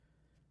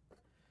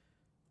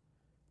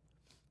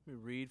Let me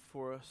read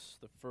for us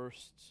the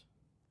first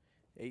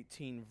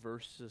 18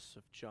 verses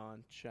of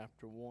John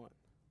chapter 1.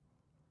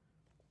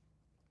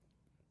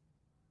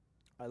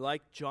 I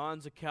like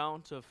John's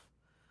account of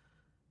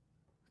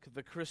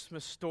the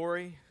Christmas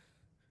story.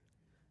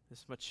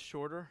 It's much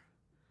shorter.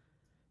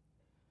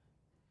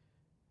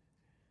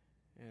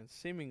 And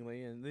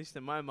seemingly, at least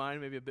in my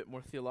mind, maybe a bit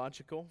more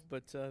theological,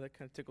 but that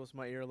kind of tickles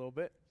my ear a little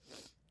bit.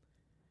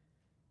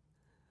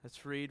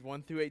 Let's read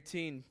 1 through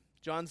 18.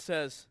 John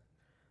says,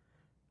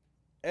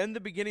 "In the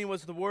beginning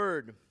was the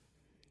Word,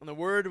 and the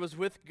Word was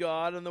with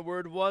God, and the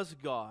Word was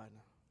God.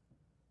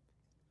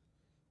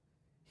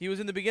 He was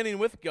in the beginning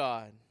with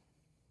God.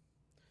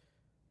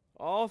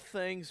 All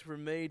things were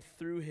made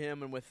through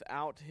him, and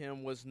without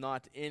him was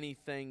not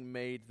anything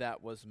made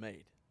that was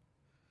made."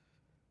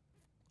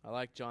 I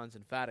like John's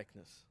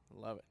emphaticness. I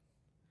love it.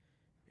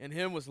 "In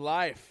him was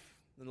life,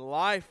 and the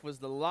life was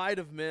the light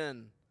of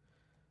men.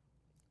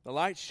 The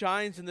light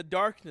shines in the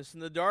darkness,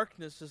 and the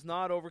darkness does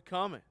not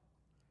overcome it.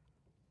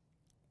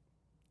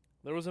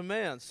 There was a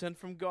man sent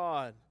from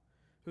God,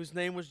 whose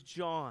name was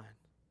John.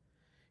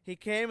 He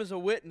came as a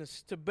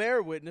witness to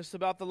bear witness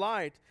about the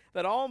light,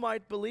 that all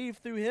might believe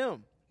through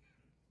him.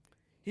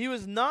 He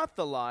was not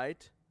the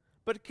light,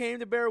 but came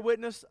to bear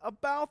witness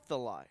about the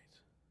light.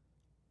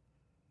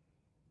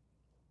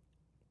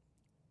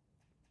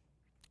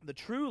 The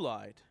true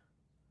light,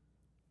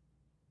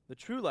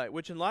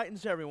 which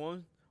enlightens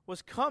everyone,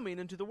 was coming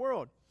into the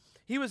world.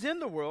 He was in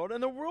the world,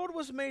 and the world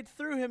was made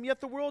through him,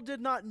 yet the world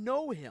did not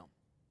know him.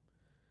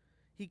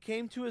 He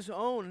came to his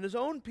own, and his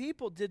own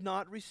people did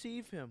not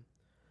receive him.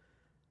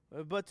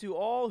 But to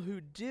all who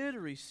did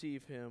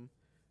receive him,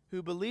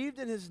 who believed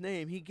in his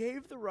name, he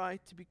gave the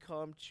right to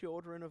become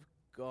children of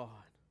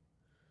God,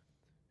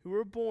 who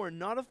were born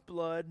not of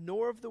blood,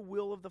 nor of the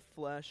will of the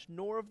flesh,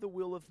 nor of the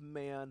will of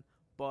man,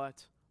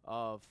 but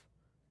of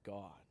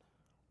God.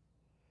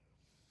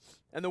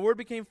 And the Word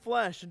became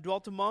flesh and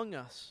dwelt among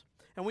us.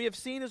 And we have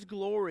seen his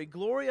glory,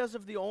 glory as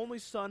of the only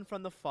Son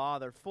from the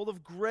Father, full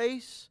of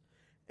grace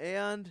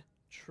and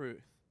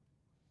truth.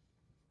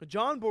 But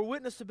John bore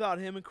witness about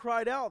him and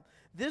cried out,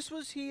 'This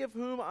was he of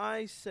whom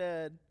I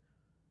said,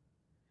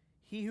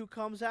 he who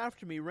comes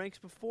after me ranks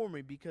before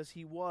me, because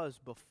he was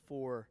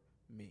before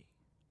me.'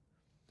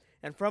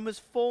 And from his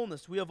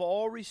fullness we have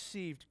all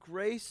received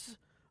grace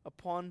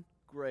upon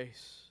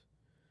grace.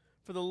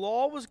 For the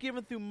law was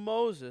given through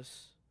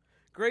Moses,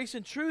 grace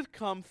and truth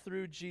come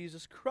through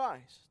Jesus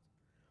Christ.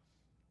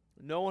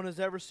 No one has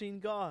ever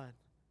seen God,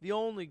 the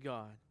only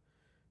God,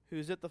 who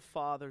is at the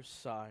Father's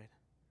side.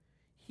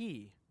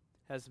 He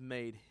has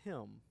made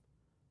him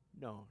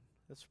known."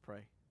 Let's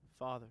pray.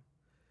 Father,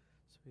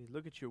 as we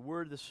look at your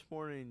word this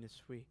morning,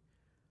 as we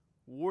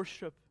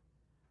worship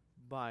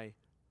by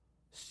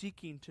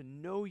seeking to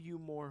know you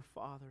more,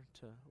 Father,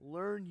 to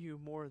learn you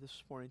more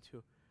this morning,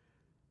 to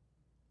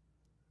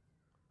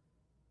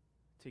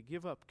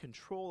give up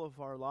control of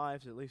our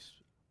lives, at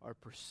least our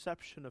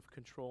perception of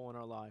control in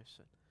our lives,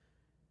 and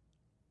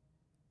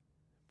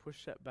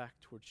push that back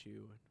towards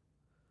you. And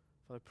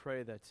Father, I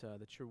pray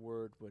that your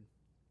word would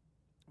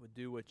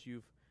do what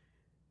you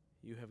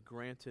have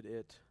granted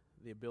it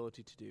the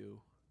ability to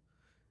do.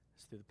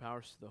 It's through the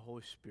powers of the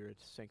Holy Spirit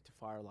to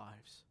sanctify our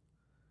lives,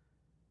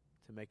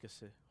 to make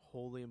us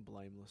holy and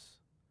blameless.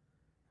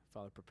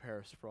 Father, prepare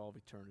us for all of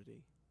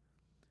eternity.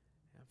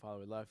 And Father,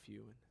 we love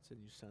you, and it's in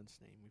your Son's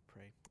name we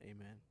pray.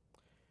 Amen.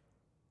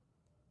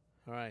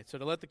 All right, so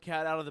to let the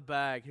cat out of the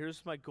bag,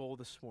 here's my goal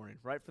this morning,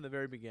 right from the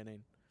very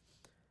beginning.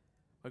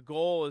 My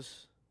goal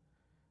is,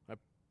 my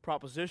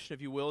proposition,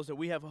 if you will, is that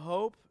we have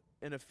hope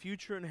in a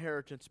future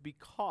inheritance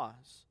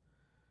because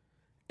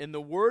in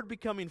the Word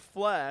becoming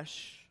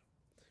flesh,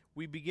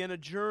 we begin a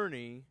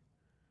journey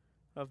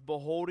of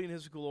beholding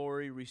his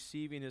glory,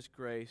 receiving his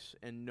grace,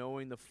 and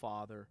knowing the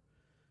Father,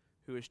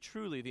 who is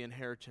truly the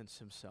inheritance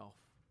himself.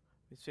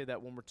 Let me say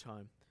that one more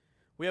time.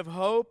 We have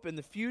hope in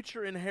the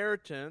future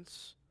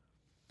inheritance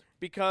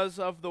because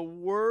of the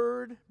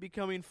Word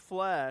becoming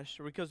flesh,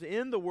 or because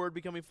in the Word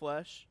becoming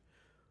flesh,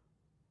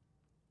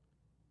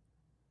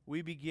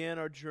 we begin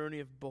our journey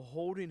of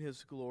beholding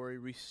his glory,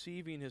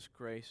 receiving his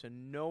grace,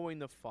 and knowing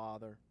the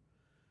Father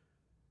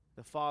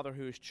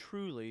who is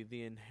truly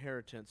the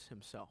inheritance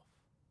himself.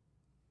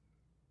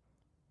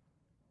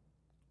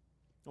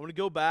 I want to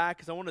go back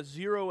because I want to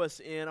zero us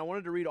in. I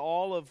wanted to read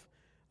all of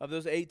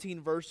those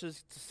 18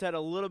 verses to set a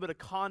little bit of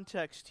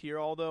context here,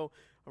 although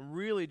I'm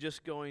really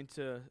just going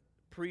to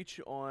preach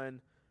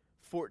on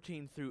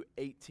 14 through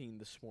 18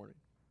 this morning.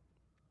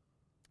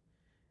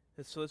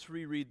 And so let's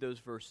reread those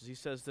verses. He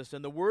says this,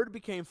 "And the Word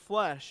became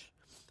flesh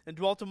and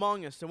dwelt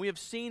among us, and we have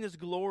seen his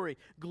glory,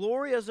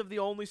 glory as of the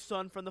only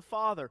Son from the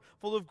Father,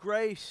 full of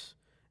grace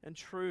and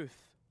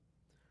truth.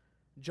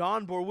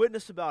 John bore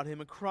witness about him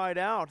and cried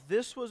out,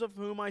 'This was of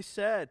whom I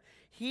said,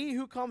 he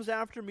who comes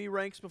after me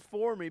ranks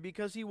before me,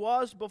 because he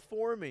was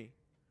before me.'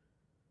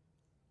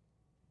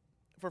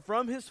 For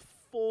from his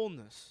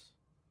fullness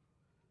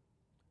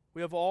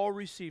we have all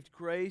received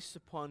grace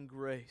upon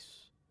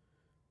grace.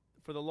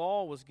 For the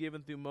law was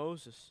given through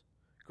Moses,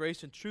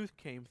 grace and truth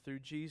came through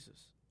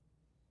Jesus.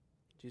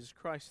 Jesus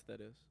Christ,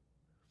 that is.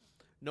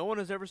 No one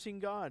has ever seen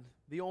God,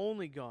 the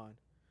only God,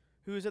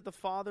 who is at the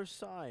Father's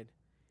side.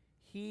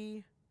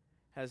 He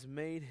has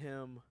made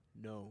him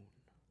known.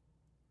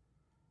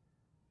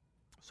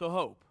 So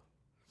hope.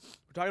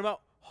 We're talking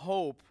about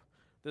hope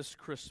this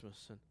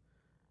Christmas. And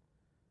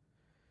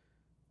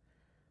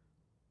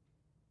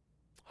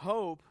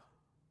hope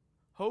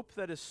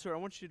that is certain.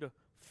 I want you to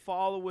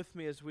follow with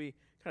me as we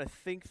kind of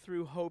think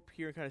through hope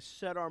here and kind of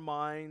set our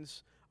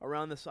minds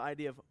around this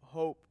idea of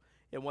hope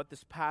and what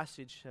this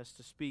passage has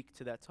to speak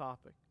to that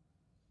topic.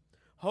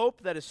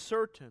 Hope that is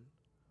certain,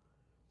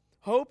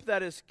 hope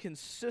that is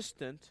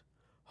consistent,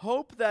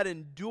 hope that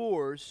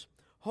endures,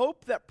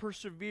 hope that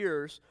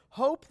perseveres,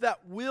 hope that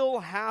will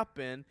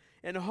happen,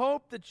 and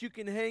hope that you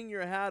can hang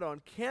your hat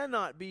on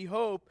cannot be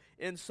hope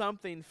in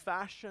something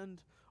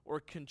fashioned or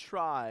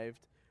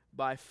contrived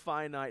by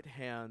finite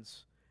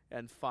hands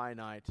and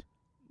finite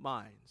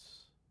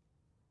minds.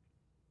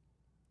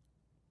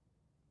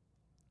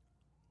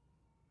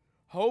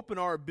 Hope in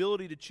our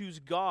ability to choose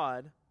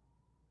God,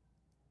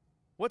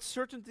 what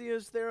certainty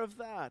is there of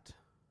that?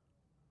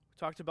 We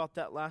talked about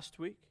that last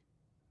week.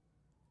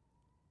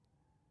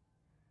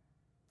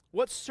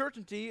 What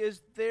certainty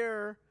is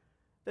there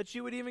that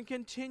you would even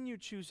continue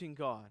choosing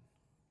God?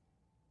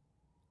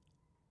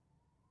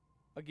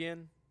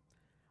 Again,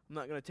 I'm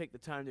not going to take the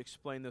time to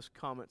explain those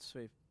comments.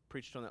 We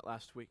preached on that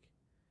last week.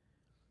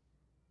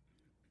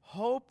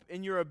 Hope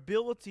in your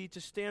ability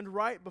to stand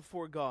right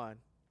before God.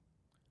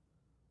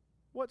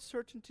 What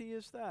certainty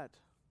is that?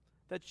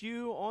 That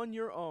you on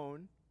your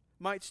own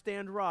might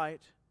stand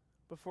right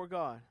before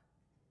God.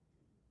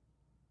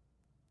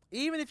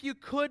 Even if you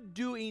could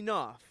do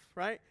enough,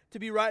 right, to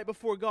be right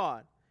before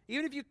God,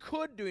 even if you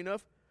could do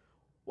enough,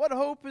 what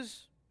hope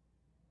is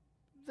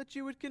that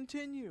you would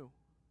continue?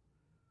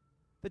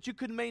 That you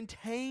could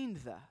maintain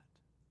that?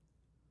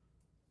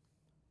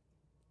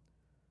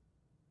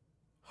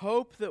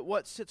 Hope that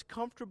what sits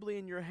comfortably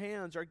in your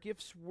hands are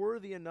gifts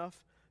worthy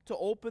enough to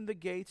open the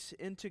gates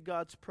into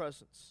God's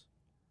presence.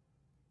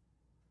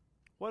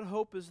 What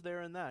hope is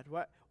there in that?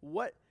 I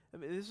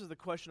mean, this is the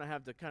question I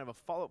have, the kind of a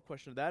follow-up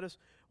question to that is,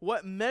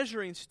 what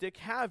measuring stick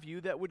have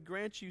you that would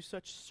grant you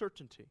such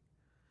certainty?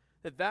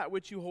 That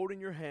which you hold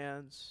in your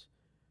hands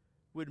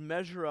would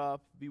measure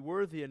up, be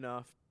worthy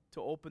enough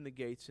to open the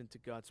gates into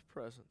God's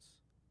presence.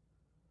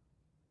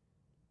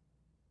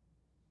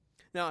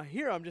 Now,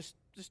 here I'm just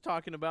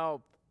talking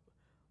about,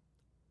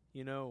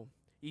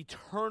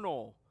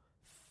 eternal,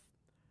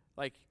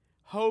 like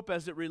hope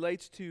as it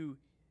relates to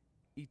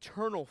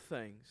eternal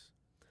things.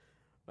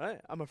 Right?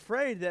 I'm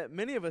afraid that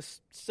many of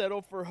us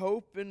settle for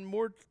hope in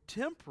more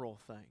temporal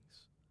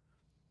things.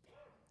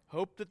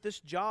 Hope that this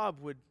job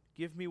would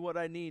give me what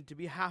I need to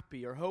be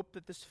happy, or hope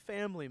that this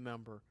family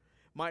member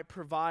might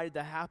provide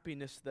the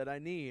happiness that I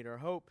need, or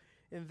hope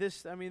in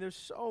this. I mean, there's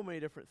so many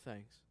different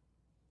things.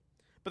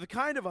 But the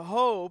kind of a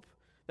hope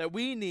that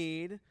we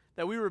need,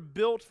 that we were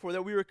built for,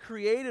 that we were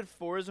created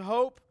for, is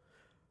hope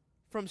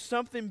from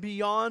something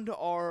beyond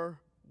our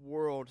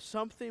world,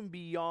 something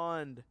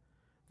beyond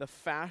the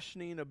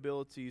fashioning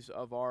abilities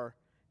of our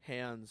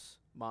hands,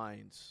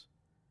 minds,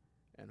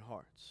 and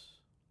hearts.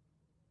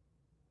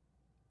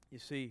 You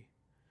see,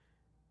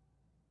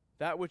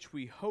 that which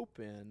we hope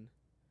in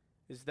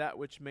is that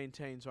which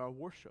maintains our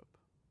worship.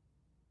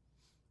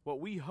 What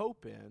we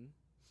hope in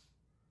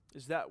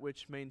is that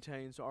which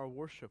maintains our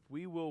worship.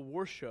 We will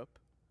worship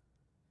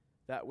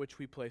that which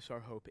we place our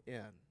hope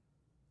in.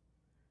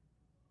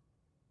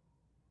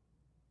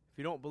 If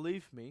you don't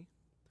believe me,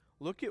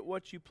 look at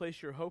what you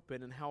place your hope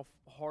in and how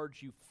hard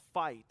you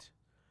fight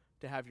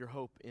to have your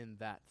hope in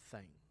that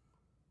thing.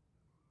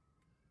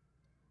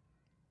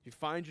 You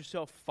find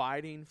yourself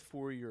fighting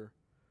for your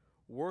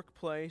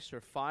workplace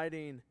or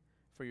fighting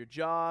for your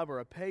job or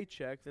a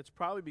paycheck, that's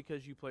probably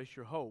because you place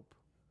your hope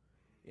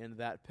in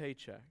that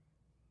paycheck.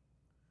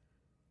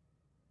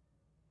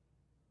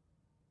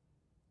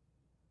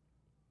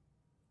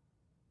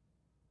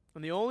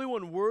 And the only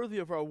one worthy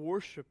of our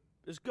worship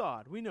is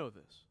God. We know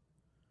this.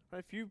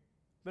 Right? If you've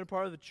been a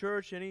part of the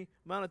church any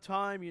amount of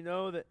time, you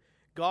know that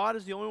God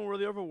is the only one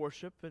worthy of our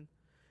worship, and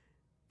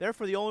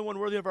therefore the only one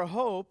worthy of our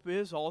hope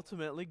is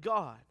ultimately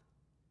God.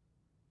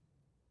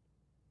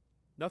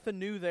 Nothing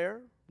new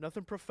there,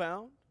 nothing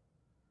profound.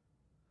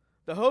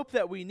 The hope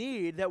that we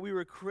need, that we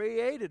were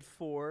created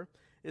for,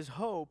 is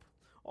hope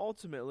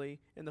ultimately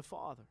in the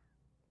Father.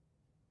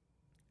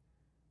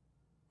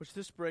 Which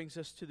this brings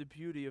us to the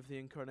beauty of the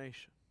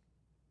incarnation.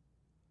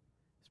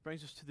 This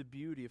brings us to the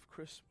beauty of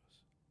Christmas.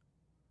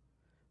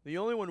 The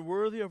only one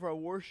worthy of our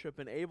worship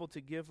and able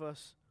to give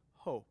us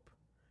hope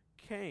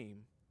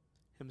came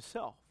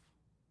himself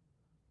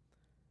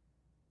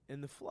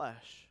in the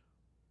flesh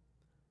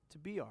to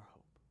be our hope.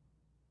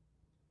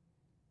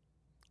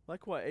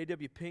 Like what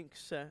A.W. Pink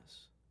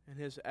says in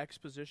his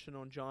exposition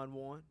on John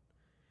 1.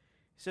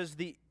 He says,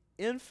 the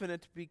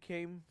infinite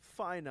became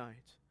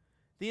finite.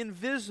 The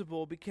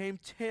invisible became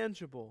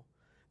tangible.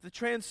 The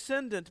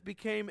transcendent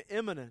became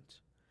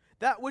immanent.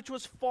 That which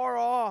was far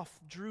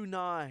off drew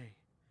nigh.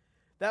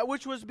 That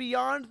which was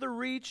beyond the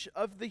reach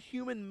of the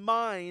human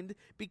mind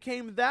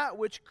became that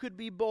which could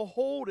be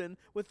beholden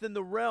within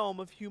the realm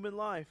of human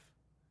life.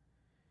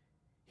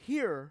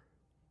 Here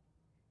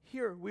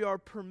we are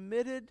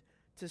permitted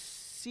to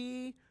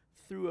see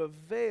through a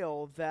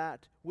veil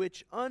that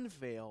which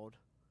unveiled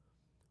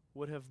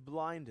would have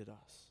blinded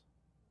us.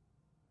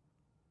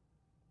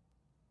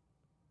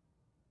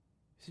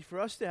 See, for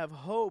us to have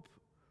hope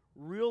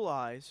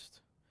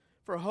realized,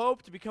 for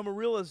hope to become a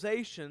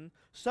realization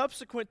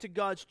subsequent to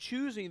God's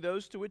choosing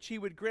those to which He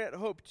would grant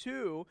hope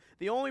to,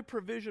 the only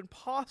provision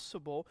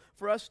possible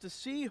for us to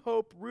see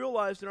hope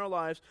realized in our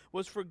lives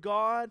was for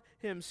God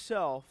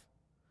Himself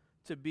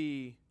to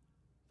be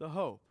the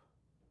hope.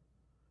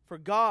 For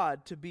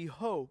God to be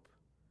hope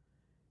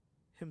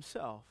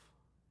Himself.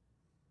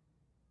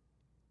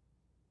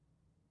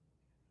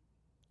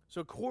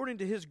 So according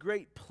to His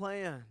great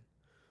plan,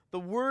 the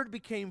Word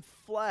became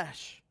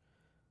flesh.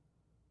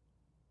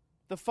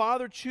 The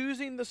Father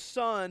choosing the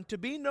Son to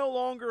be no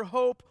longer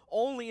hope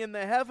only in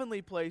the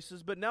heavenly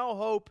places, but now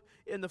hope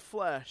in the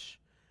flesh,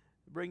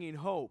 bringing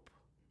hope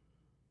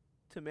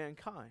to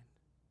mankind,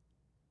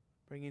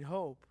 bringing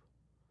hope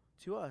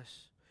to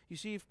us. You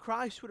see, if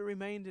Christ would have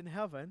remained in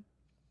heaven,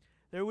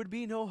 there would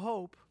be no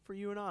hope for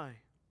you and I.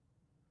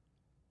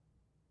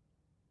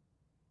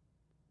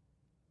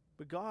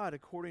 But God,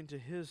 according to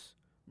His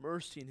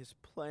mercy and His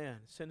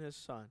plan, sent His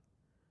Son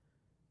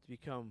to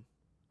become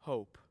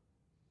hope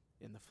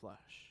in the flesh.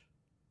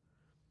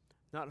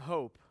 Not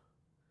hope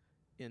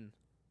in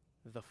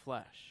the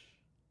flesh,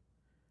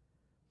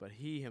 but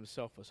He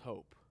Himself was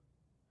hope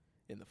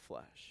in the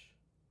flesh.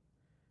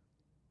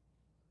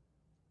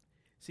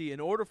 See, in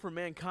order for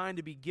mankind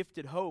to be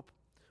gifted hope,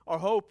 our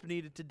hope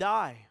needed to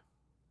die.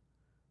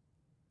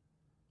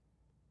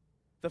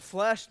 The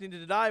flesh needed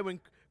to die. When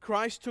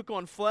Christ took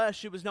on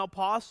flesh, it was now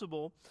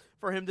possible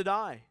for Him to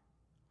die.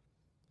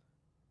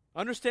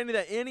 Understanding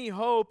that any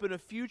hope in a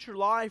future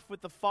life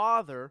with the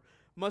Father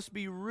must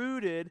be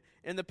rooted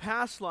in the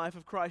past life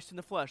of Christ in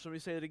the flesh. Let me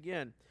say it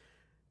again.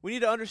 We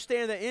need to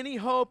understand that any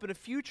hope in a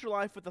future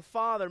life with the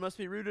Father must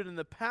be rooted in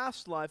the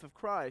past life of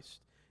Christ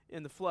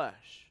in the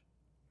flesh.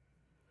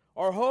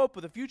 Our hope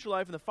with a future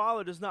life in the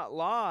Father does not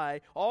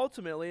lie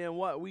ultimately in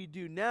what we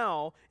do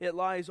now. It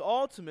lies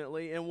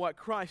ultimately in what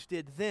Christ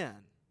did then.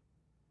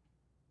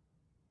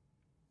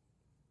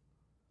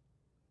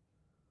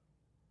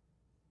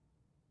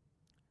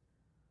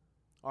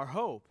 Our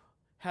hope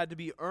had to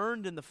be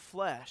earned in the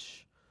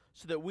flesh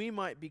so that we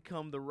might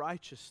become the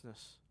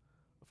righteousness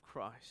of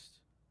Christ.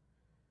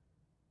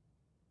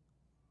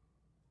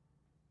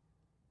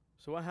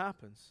 So what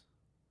happens?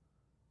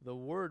 The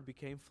Word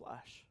became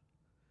flesh.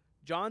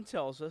 John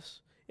tells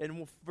us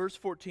in verse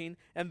 14,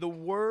 and the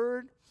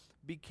Word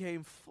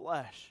became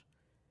flesh.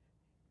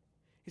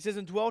 He says,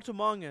 and dwelt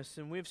among us,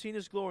 and we have seen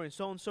His glory, and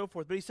so on and so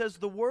forth. But he says,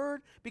 the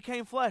Word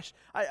became flesh.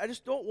 I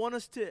just don't want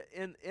us to,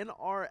 in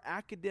our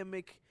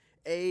academic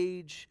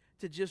age,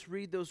 to just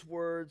read those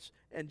words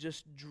and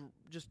just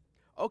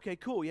okay,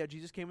 cool, yeah,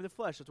 Jesus came in the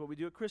flesh. That's what we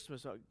do at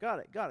Christmas. Oh, got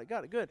it,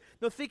 good.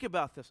 No, think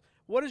about this.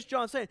 What is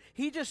John saying?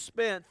 He just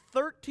spent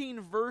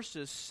 13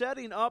 verses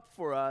setting up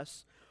for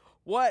us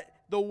what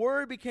the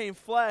Word became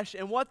flesh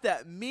and what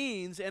that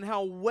means and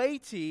how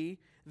weighty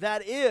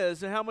that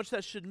is and how much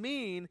that should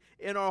mean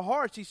in our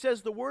hearts. He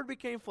says the Word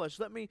became flesh.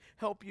 Let me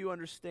help you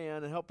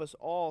understand and help us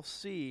all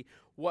see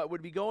what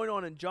would be going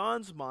on in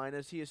John's mind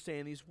as he is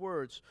saying these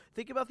words.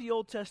 Think about the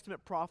Old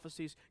Testament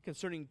prophecies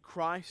concerning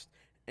Christ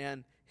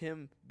and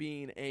Him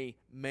being a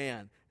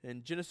man.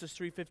 In Genesis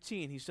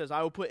 3:15, he says,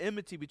 I will put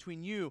enmity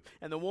between you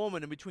and the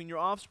woman and between your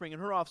offspring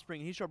and her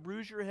offspring. And he shall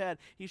bruise your head.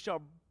 He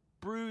shall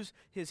bruise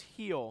his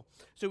heel.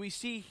 So we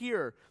see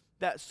here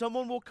that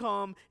someone will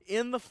come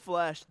in the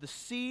flesh, the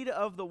seed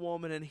of the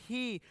woman, and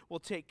he will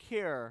take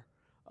care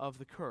of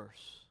the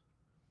curse.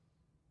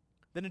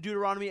 Then in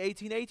Deuteronomy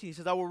 18:18, he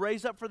says, I will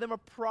raise up for them a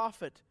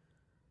prophet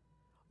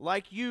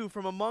like you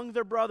from among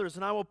their brothers,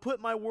 and I will put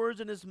my words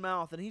in his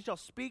mouth, and he shall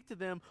speak to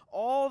them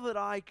all that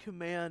I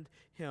command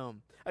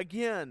him.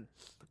 Again,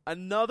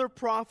 another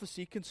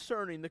prophecy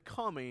concerning the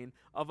coming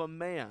of a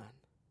man.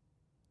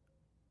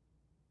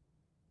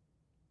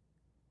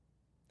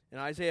 In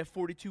Isaiah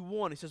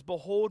 42:1, he says,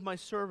 behold my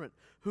servant,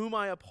 whom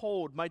I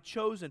uphold, my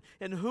chosen,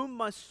 in whom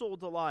my soul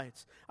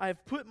delights. I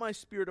have put my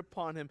spirit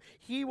upon him.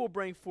 He will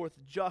bring forth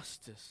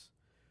justice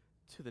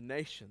to the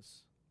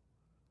nations.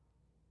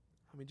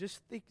 I mean,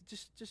 just think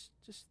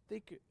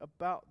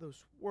about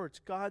those words.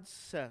 God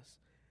says,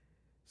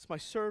 it's my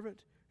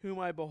servant, whom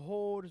I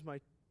behold, is my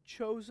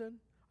chosen.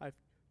 I've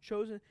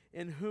chosen,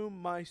 in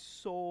whom my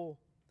soul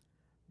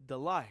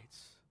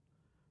delights.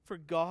 For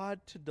God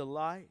to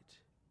delight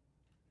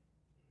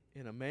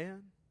in a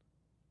man,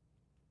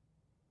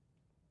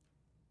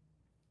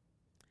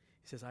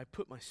 he says, I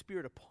put my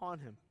spirit upon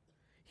him.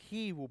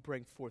 He will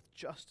bring forth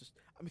justice.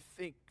 I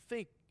mean,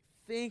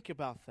 think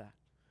about that.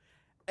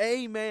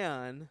 A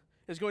man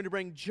is going to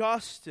bring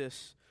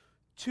justice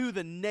to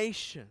the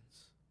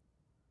nations.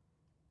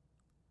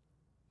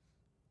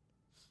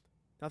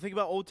 Now think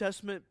about Old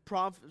Testament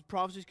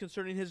prophecies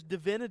concerning his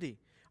divinity.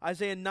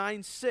 Isaiah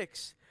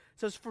 9:6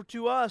 says, "For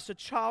to us a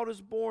child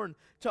is born,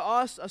 to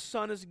us a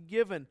son is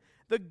given.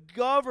 The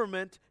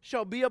government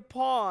shall be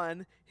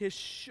upon his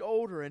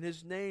shoulder, and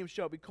his name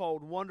shall be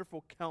called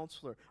Wonderful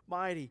Counselor,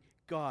 Mighty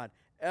God,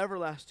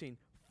 Everlasting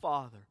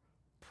Father,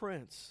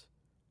 Prince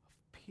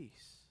of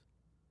Peace."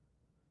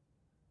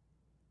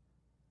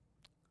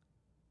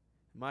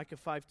 Micah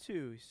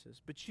 5:2, he says,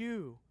 "But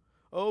you,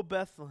 O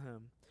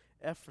Bethlehem,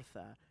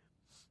 Ephrathah,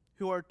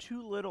 who are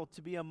too little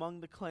to be among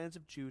the clans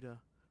of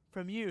Judah,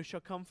 from you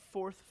shall come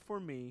forth for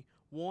me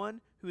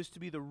one who is to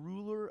be the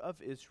ruler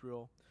of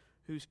Israel,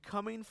 whose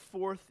coming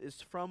forth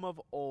is from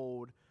of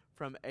old,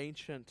 from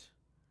ancient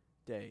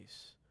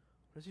days."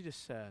 What has he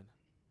just said?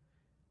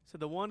 He said,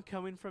 the one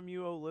coming from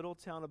you, O little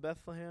town of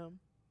Bethlehem,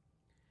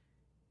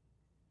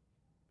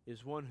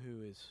 is one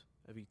who is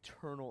of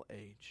eternal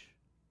age.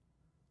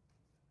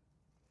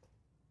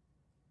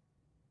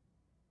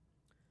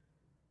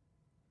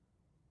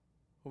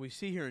 What we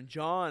see here in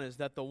John is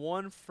that the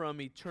one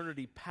from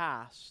eternity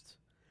past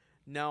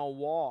now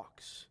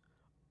walks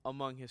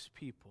among his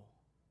people.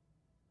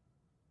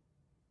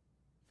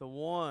 The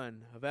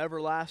one of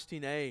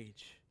everlasting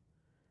age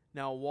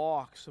now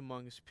walks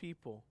among his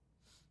people.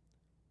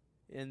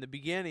 In the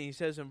beginning, he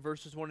says in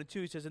verses 1 and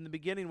 2, he says, "In the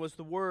beginning was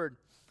the Word,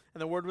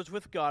 and the Word was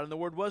with God, and the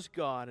Word was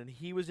God, and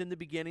He was in the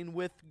beginning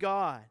with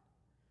God."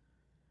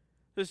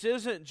 This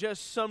isn't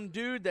just some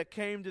dude that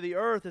came to the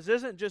earth. This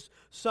isn't just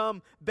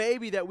some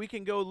baby that we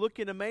can go look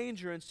in a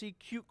manger and see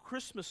cute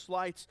Christmas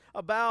lights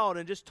about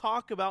and just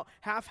talk about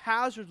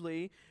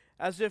haphazardly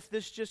as if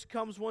this just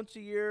comes once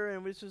a year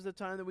and this is the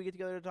time that we get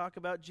together to talk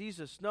about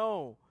Jesus.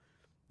 No.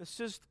 This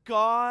is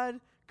God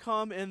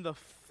come in the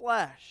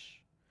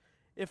flesh.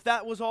 If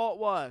that was all it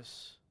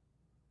was,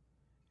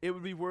 it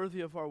would be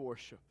worthy of our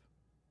worship.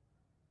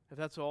 If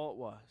that's all it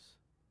was,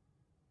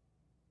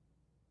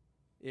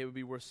 it would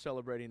be worth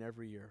celebrating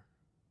every year.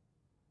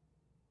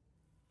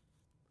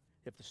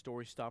 If the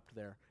story stopped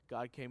there,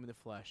 God came in the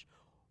flesh,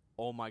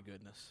 oh my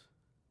goodness.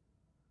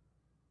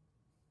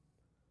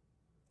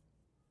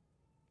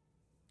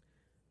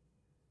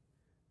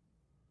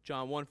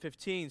 John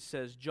 1:15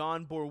 says,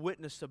 "John bore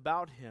witness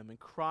about him and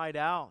cried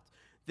out,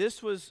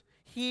 'This was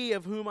he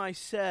of whom I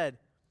said,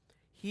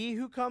 he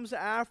who comes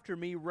after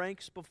me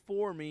ranks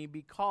before me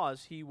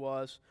because he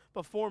was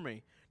before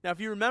me.'" Now if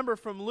you remember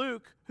from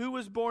Luke, who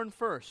was born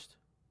first?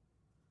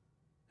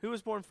 Who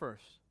was born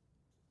first?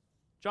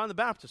 John the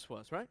Baptist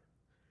was, right?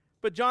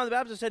 But John the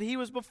Baptist said, "He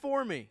was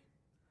before me."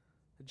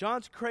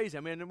 John's crazy.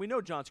 I mean, we know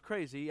John's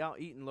crazy,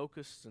 out eating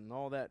locusts and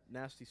all that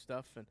nasty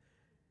stuff. But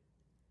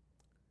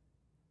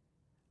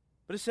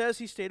it says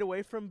he stayed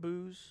away from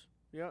booze,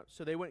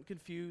 so they wouldn't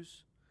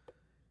confuse,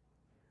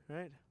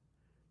 right?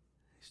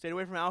 He stayed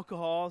away from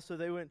alcohol, so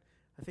they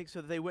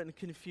wouldn't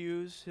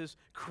confuse his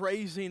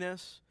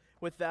craziness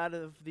with that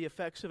of the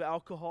effects of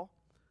alcohol,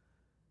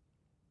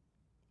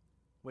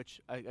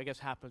 which I guess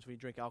happens when you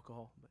drink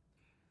alcohol. But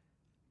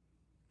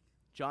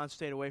John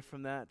stayed away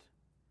from that.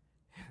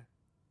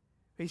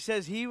 He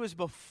says, "He was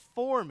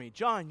before me."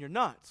 John, you're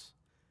nuts.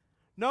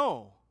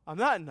 No, I'm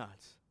not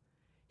nuts.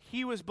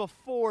 He was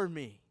before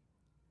me.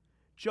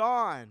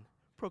 John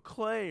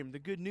proclaimed the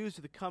good news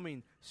of the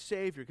coming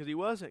Savior, because he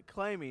wasn't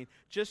claiming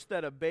just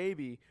that a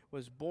baby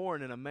was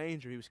born in a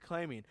manger. He was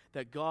claiming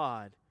that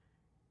God,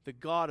 the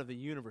God of the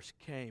universe,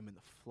 came in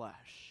the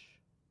flesh.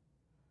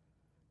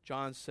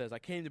 John says, "I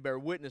came to bear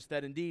witness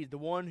that indeed the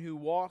one who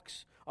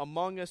walks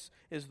among us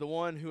is the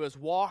one who has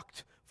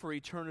walked for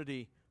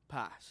eternity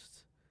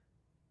past."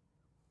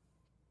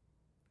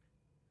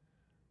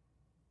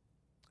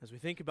 As we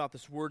think about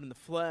this Word in the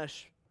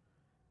flesh,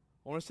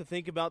 I want us to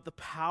think about the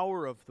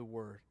power of the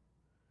Word.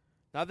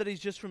 Not that He's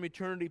just from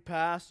eternity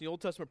past, the Old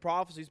Testament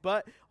prophecies,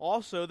 but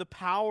also the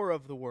power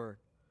of the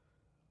Word.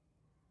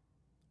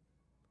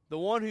 The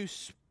one who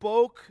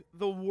spoke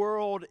the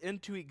world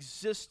into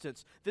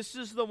existence. This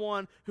is the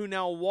one who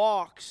now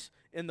walks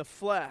in the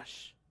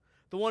flesh.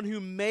 The one who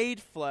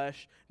made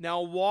flesh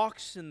now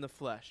walks in the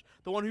flesh.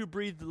 The one who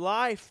breathed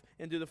life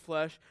into the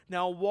flesh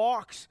now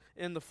walks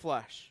in the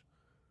flesh.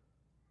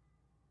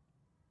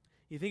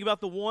 You think about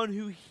the one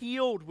who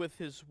healed with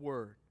His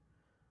Word.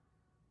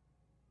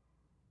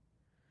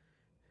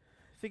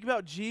 Think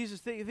about Jesus.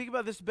 Think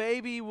about this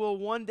baby will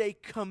one day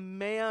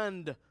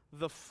command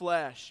the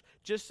flesh,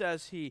 just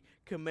as He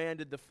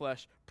commanded the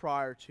flesh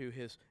prior to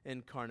His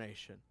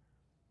incarnation.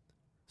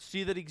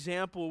 See that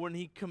example when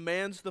He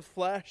commands the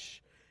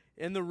flesh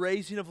in the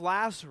raising of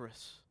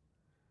Lazarus.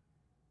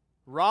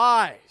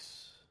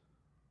 Rise.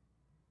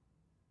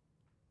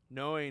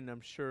 Knowing,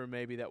 I'm sure,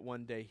 maybe that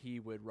one day He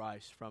would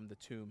rise from the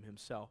tomb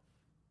Himself.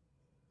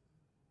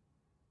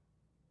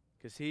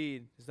 Because He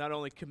does not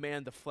only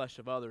command the flesh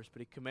of others,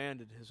 but He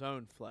commanded His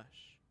own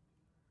flesh.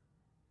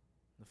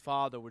 The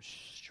Father would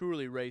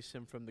surely raise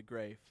Him from the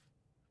grave.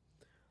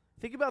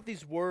 Think about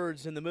these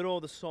words in the middle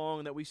of the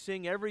song that we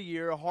sing every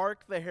year,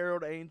 "Hark the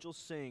Herald Angels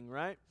Sing,"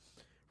 right?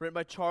 Written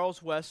by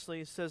Charles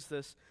Wesley. It says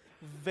this,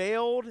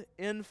 "Veiled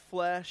in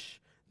flesh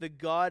the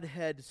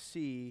Godhead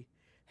see,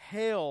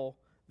 hail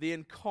the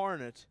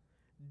incarnate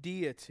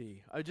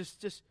deity.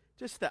 Just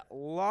that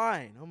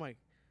line. Oh my.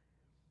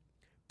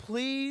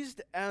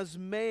 Pleased as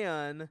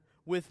man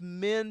with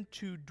men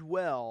to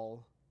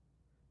dwell.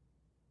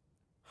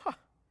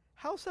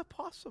 How's that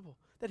possible?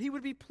 That he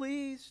would be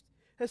pleased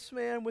as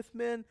man with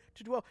men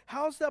to dwell.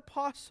 How's that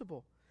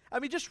possible? I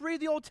mean, just read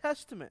the Old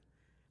Testament.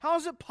 How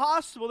is it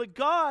possible that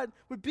God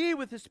would be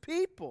with his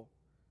people?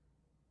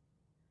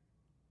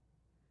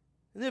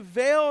 And then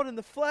veiled in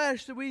the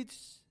flesh that we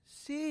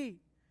see.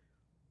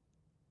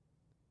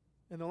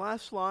 And the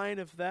last line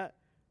of that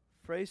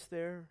phrase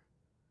there,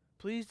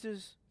 pleased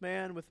is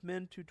man with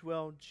men to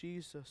dwell,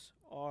 Jesus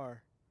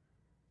our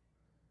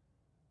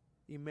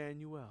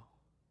Emmanuel.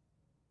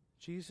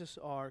 Jesus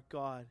our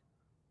God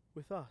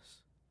with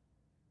us.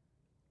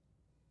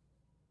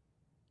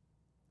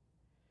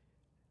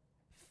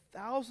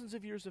 Thousands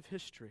of years of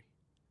history.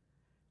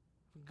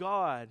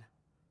 God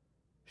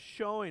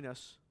showing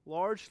us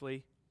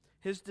largely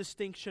his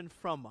distinction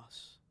from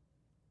us.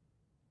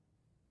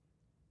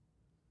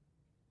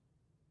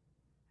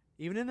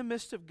 Even in the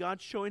midst of God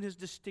showing his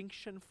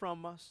distinction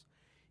from us,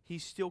 he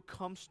still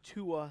comes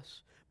to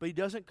us, but he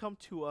doesn't come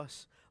to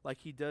us like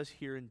he does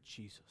here in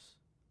Jesus.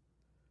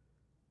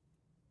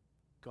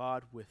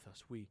 God with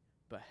us. We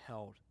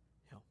beheld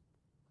him.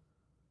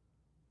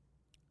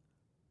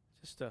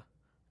 Just a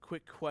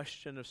quick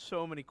question. There's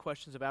so many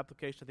questions of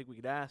application I think we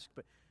could ask,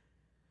 but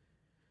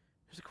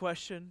here's a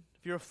question.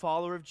 If you're a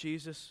follower of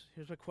Jesus,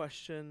 here's my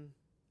question.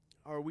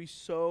 Are we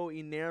so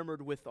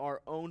enamored with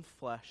our own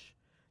flesh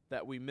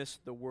that we miss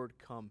the word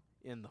come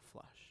in the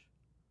flesh?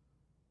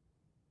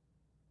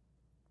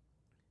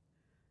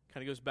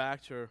 Kind of goes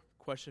back to our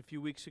question a few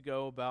weeks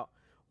ago about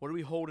what do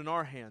we hold in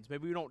our hands?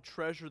 Maybe we don't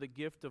treasure the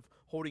gift of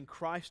holding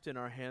Christ in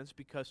our hands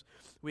because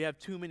we have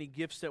too many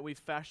gifts that we've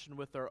fashioned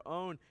with our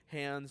own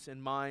hands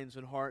and minds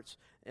and hearts,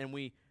 and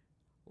we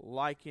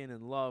liken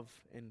and love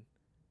and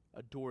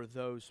adore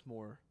those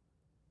more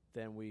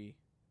than we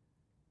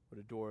would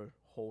adore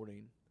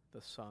holding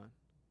the Son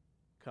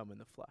come in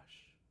the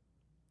flesh.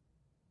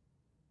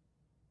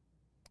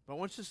 But I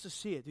want us to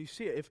see it. Do you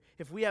see it?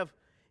 If we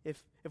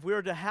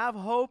are to have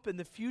hope in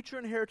the future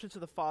inheritance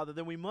of the Father,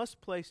 then we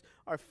must place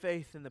our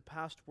faith in the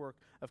past work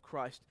of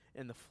Christ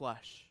in the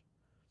flesh.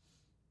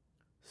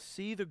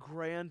 See the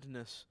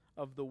grandness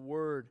of the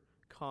Word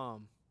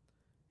come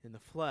in the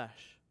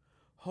flesh.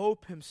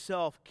 Hope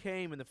himself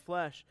came in the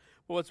flesh.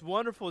 But what's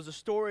wonderful is the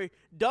story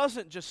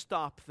doesn't just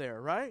stop there,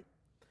 right?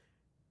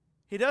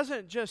 He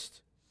doesn't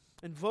just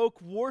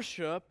invoke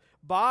worship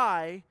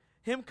by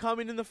him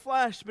coming in the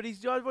flesh, but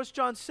what's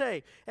John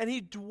say? And he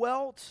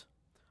dwelt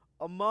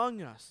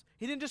among us.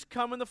 He didn't just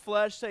come in the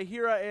flesh, say,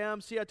 here I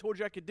am, see, I told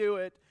you I could do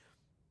it.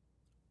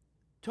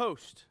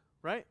 Toast,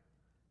 right?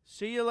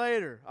 See you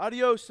later.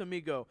 Adios,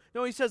 amigo.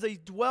 No, he says that he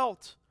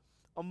dwelt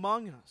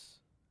among us.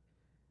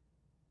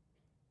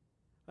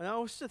 And I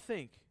was to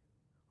think,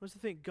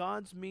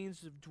 God's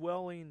means of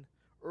dwelling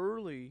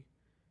earlier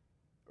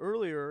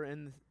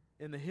in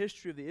the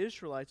history of the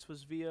Israelites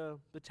was via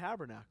the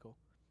tabernacle.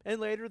 And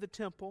later the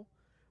temple.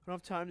 I don't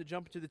have time to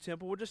jump into the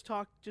temple. We'll just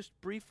talk just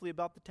briefly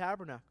about the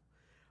tabernacle.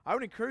 I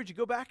would encourage you,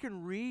 go back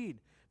and read.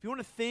 If you want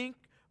to think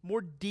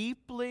more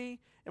deeply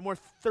and more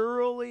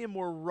thoroughly and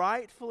more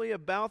rightfully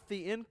about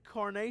the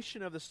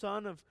incarnation of the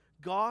Son of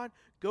God,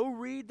 go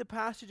read the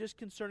passages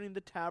concerning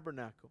the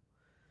tabernacle.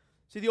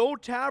 See, the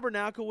old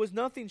tabernacle was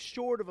nothing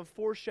short of a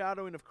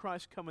foreshadowing of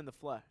Christ come in the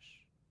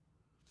flesh.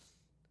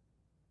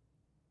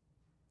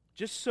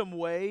 Just some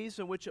ways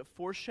in which it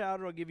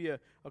foreshadowed. I'll give you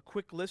a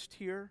quick list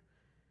here.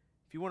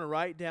 If you want to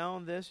write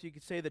down this, you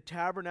could say the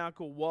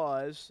tabernacle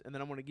was, and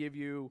then I'm going to give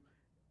you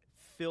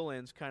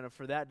fill-ins kind of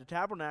for that. The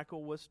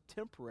tabernacle was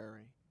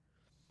temporary.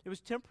 It was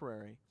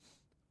temporary.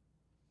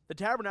 The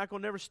tabernacle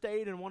never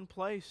stayed in one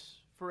place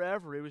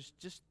forever. It was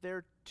just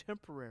there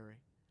temporary.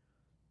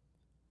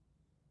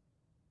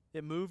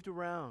 It moved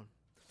around.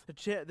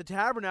 The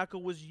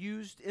tabernacle was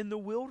used in the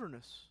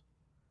wilderness.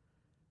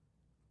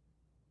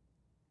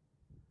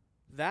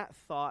 That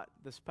thought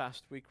this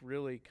past week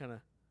really kind of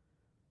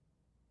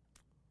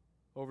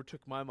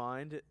overtook my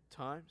mind at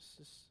times.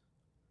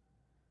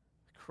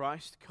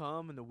 Christ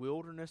come in the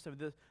wilderness. I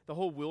mean, the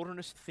whole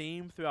wilderness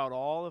theme throughout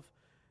all of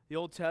the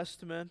Old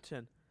Testament,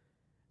 and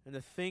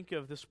to think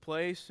of this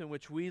place in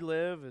which we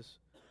live as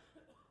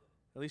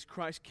at least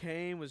Christ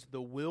came was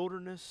the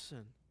wilderness,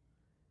 and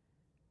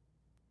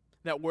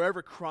that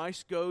wherever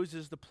Christ goes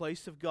is the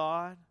place of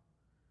God.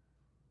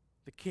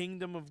 The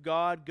kingdom of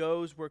God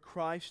goes where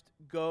Christ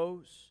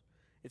goes.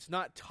 It's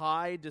not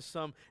tied to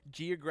some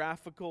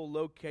geographical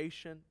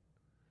location.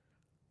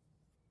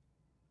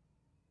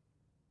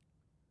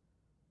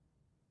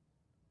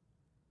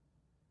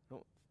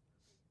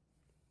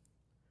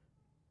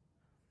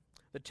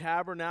 The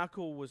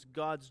tabernacle was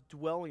God's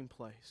dwelling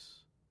place.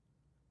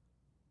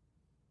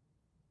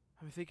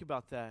 I mean, think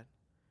about that.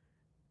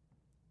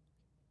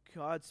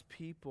 God's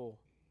people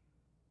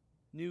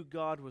knew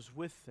God was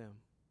with them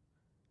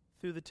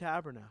through the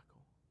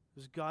tabernacle. It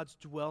was God's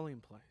dwelling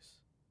place.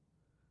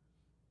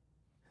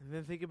 And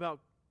then think about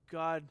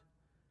God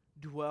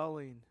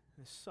dwelling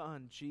in His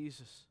Son,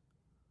 Jesus,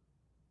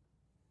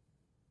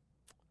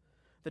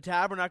 The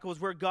tabernacle is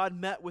where God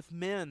met with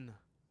men.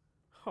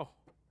 Oh.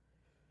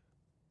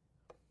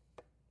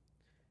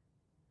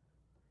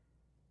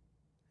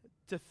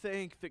 To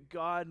think that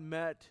God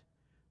met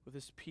with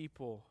His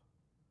people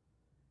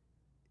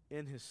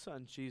in His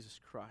Son, Jesus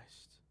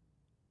Christ.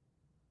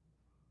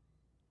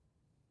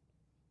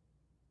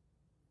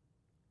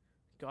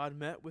 God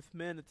met with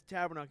men at the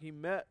tabernacle. He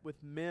met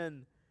with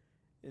men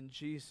in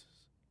Jesus.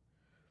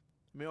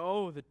 I mean,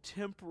 oh, the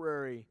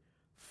temporary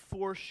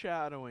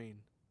foreshadowing,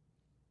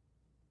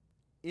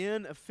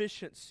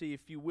 inefficiency,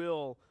 if you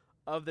will,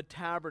 of the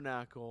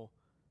tabernacle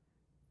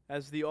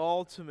as the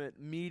ultimate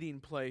meeting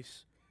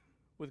place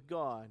with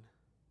God.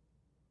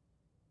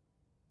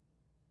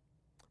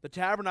 The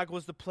tabernacle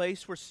was the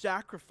place where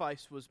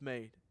sacrifice was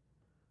made.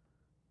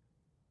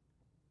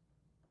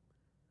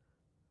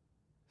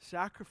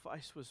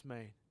 Sacrifice was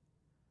made.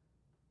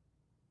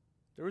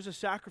 There was a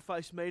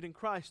sacrifice made in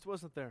Christ,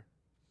 wasn't there?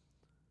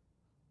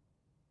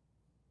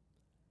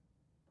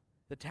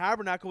 The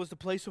tabernacle was the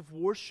place of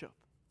worship.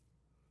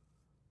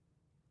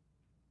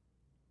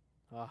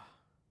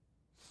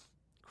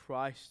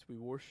 Christ we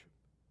worship.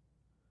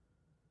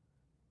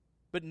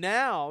 But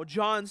now,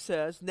 John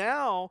says,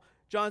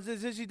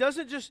 he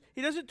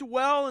doesn't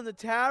dwell in the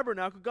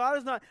tabernacle. God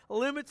is not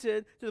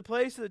limited to the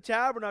place of the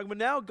tabernacle, but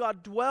now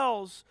God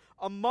dwells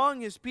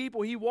among His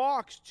people. He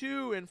walks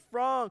to and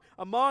from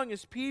among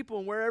His people,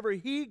 and wherever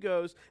He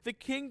goes, the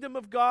kingdom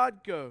of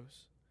God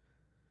goes.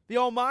 The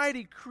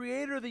Almighty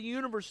Creator of the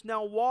universe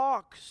now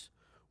walks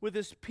with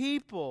His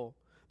people.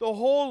 The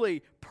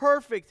holy,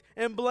 perfect,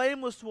 and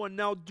blameless One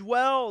now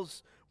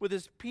dwells with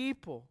His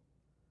people.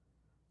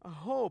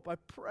 I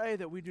pray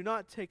that we do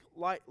not take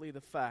lightly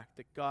the fact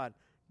that God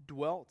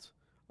dwelt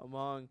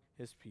among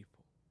His people.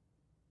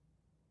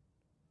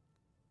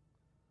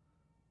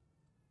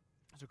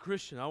 As a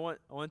Christian, I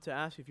want to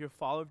ask you, if you're a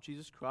follower of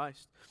Jesus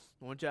Christ,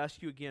 I want to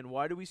ask you again,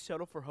 why do we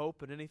settle for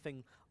hope in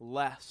anything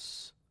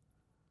less?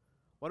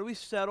 Why do we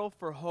settle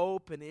for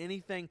hope in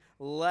anything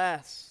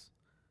less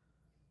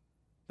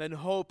than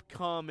hope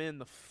come in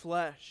the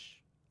flesh?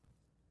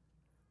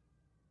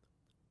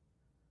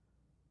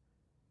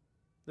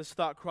 This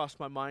thought crossed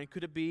my mind.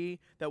 Could it be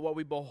that what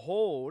we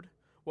behold,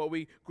 what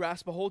we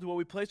grasp a hold of, what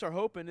we place our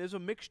hope in is a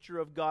mixture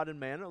of God and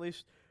man? At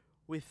least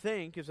we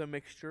think is a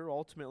mixture.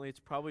 Ultimately, it's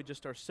probably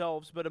just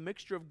ourselves, but a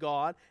mixture of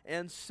God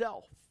and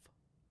self.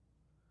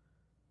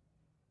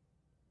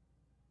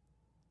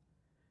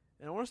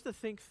 And I want us to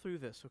think through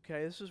this,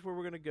 okay? This is where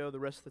we're going to go the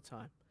rest of the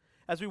time.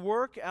 As we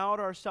work out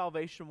our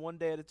salvation one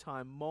day at a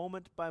time,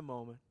 moment by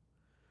moment,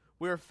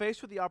 we are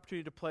faced with the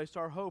opportunity to place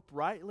our hope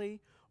rightly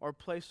or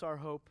place our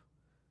hope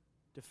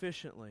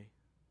deficiently.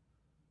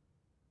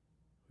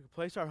 We can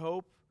place our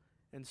hope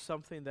in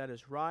something that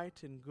is right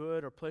and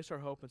good, or place our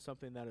hope in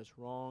something that is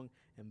wrong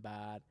and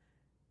bad.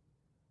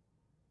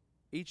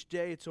 Each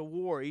day it's a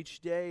war.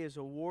 Each day is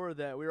a war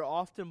that we are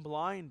often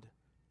blind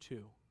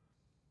to.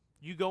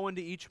 You go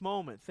into each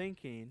moment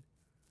thinking,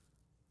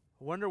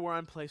 I wonder where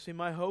I'm placing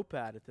my hope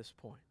at this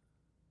point.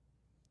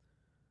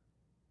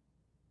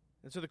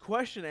 And so the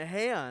question at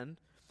hand,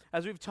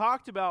 as we've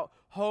talked about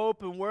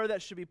hope and where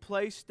that should be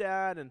placed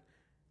at, and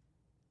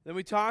then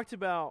we talked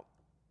about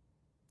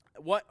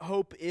what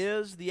hope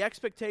is, the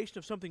expectation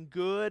of something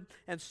good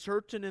and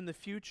certain in the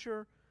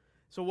future.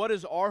 So what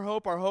is our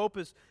hope? Our hope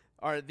is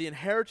the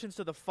inheritance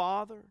of the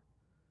Father.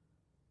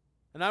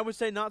 And I would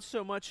say not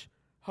so much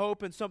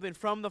hope in something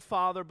from the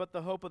Father, but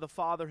the hope of the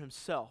Father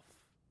Himself.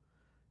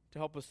 To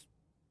help us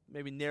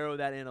maybe narrow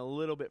that in a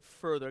little bit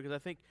further, because I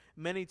think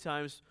many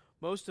times,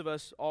 most of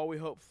us, all we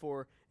hope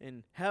for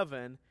in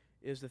heaven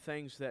is the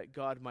things that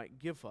God might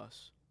give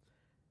us,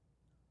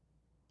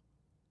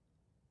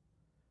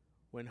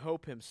 when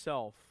hope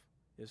Himself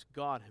is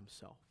God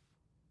Himself.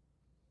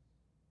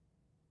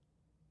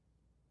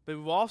 But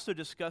we've also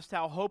discussed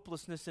how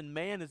hopelessness in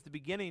man is the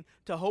beginning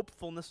to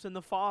hopefulness in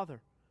the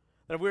Father.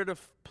 That if we're to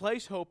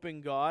place hope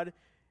in God,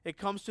 it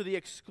comes to the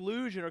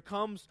exclusion, or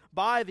comes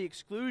by the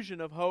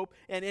exclusion of hope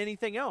and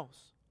anything else.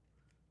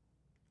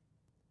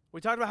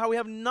 We talked about how we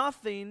have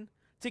nothing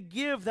to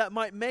give that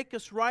might make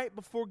us right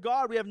before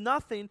God. We have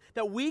nothing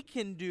that we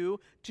can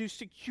do to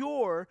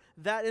secure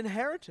that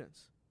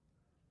inheritance.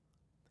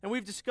 And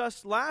we've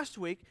discussed last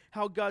week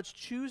how God's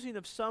choosing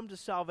of some to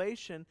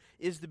salvation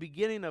is the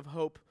beginning of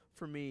hope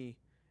for me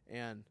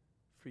and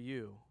for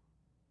you.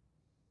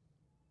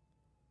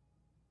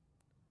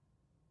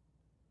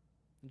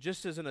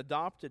 Just as an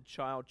adopted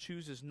child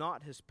chooses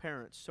not his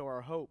parents,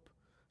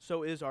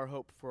 so is our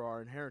hope for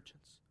our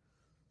inheritance.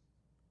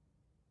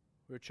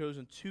 We are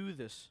chosen to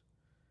this,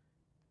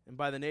 and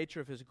by the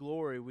nature of His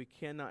glory, we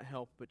cannot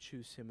help but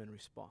choose Him in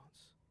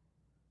response.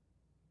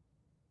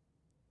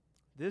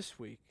 This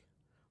week,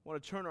 I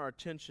want to turn our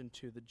attention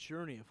to the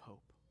journey of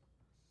hope.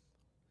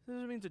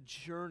 This means a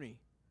journey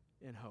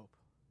in hope.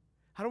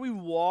 How do we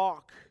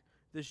walk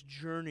this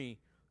journey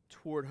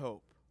toward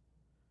hope?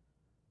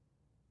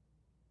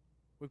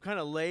 We've kind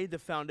of laid the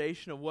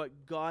foundation of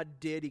what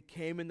God did. He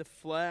came in the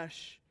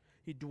flesh.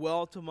 He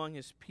dwelt among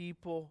His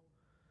people.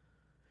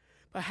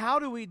 But how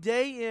do we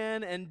day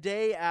in and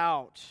day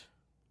out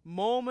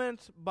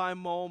moment by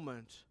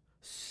moment,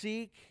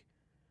 seek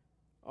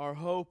our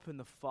hope in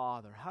the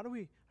Father. How do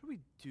we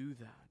do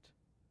that?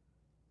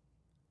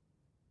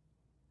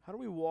 How do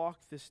we walk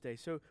this day?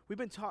 So we've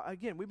been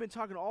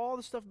talking all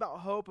the stuff about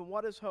hope and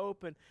what is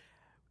hope, and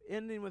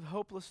ending with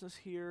hopelessness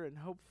here and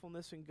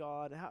hopefulness in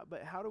God.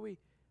 But how do we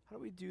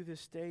do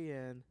this day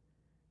in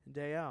and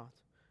day out?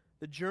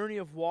 The journey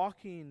of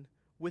walking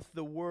with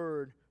the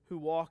Word who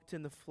walked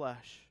in the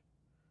flesh.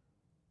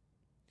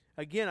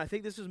 Again, I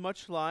think this is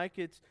much like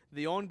it's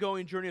the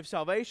ongoing journey of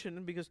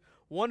salvation, because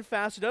one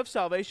facet of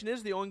salvation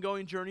is the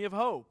ongoing journey of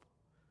hope.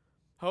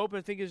 Hope,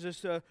 I think, is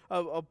just a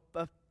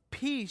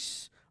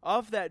piece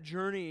of that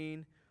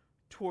journeying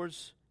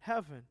towards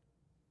heaven.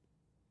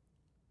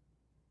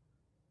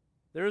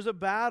 There is a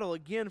battle,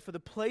 again, for the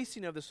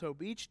placing of this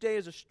hope. Each day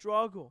is a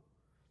struggle.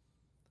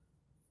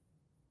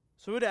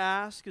 So I would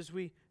ask, as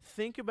we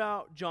think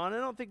about John, I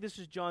don't think this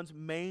is John's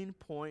main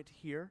point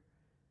here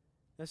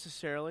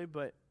necessarily,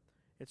 but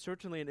it's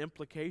certainly an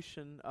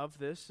implication of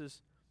this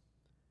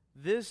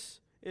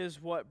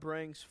is what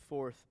brings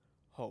forth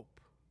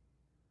hope.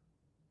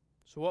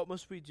 So what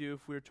must we do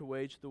if we are to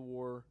wage the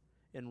war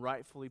in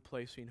rightfully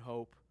placing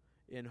hope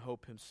in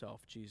hope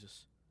himself,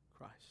 Jesus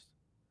Christ?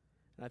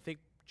 And I think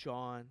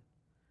John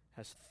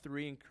has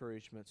 3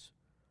 encouragements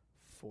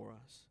for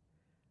us.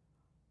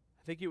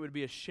 I think it would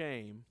be a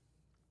shame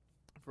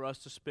for us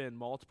to spend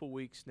multiple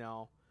weeks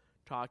now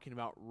talking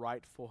about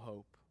rightful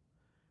hope.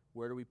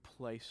 Where do we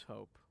place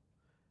hope?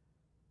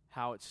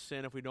 How it's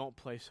sin if we don't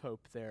place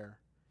hope there.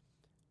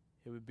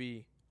 It would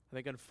be, I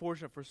think,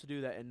 unfortunate for us to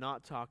do that and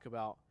not talk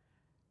about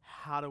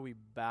how do we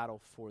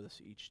battle for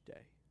this each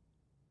day.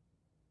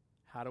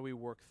 How do we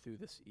work through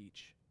this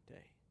each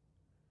day?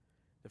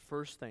 The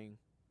first thing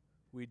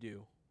we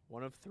do,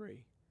 one of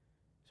 3,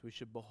 is we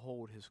should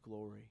behold His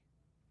glory.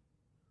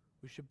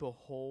 We should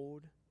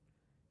behold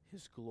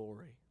His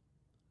glory.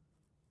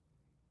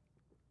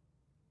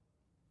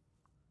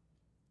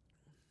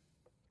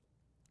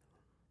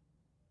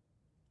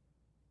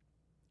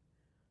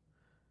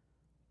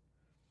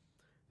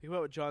 Think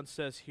about what John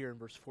says here in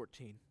verse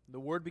 14. The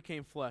Word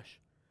became flesh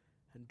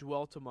and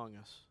dwelt among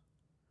us.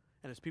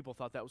 And His people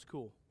thought that was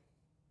cool.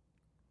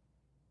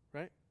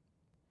 Right?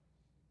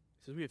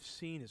 He says, we have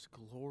seen His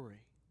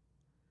glory.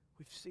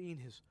 We've seen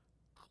His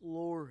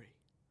glory.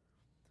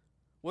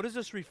 What does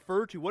this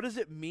refer to? What does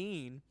it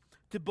mean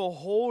to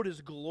behold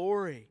His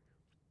glory?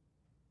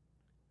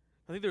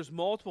 I think there's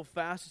multiple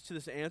facets to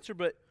this answer,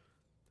 but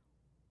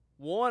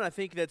one I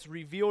think that's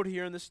revealed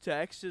here in this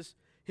text is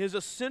His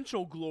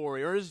essential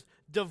glory, or His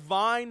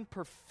divine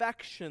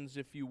perfections,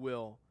 if you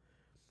will.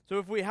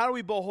 So how do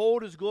we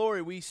behold His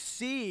glory? We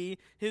see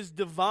His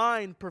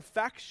divine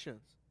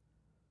perfections.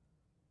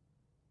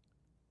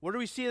 Where do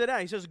we see that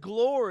at? He says,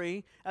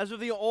 glory as of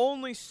the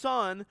only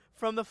Son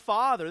from the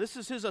Father. This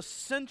is His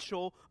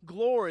essential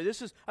glory.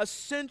 This is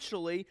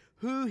essentially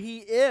who He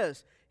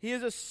is. He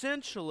is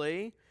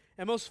essentially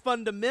and most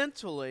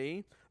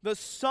fundamentally the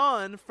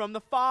Son from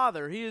the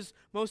Father. He is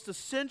most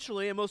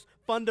essentially and most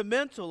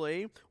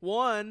fundamentally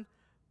one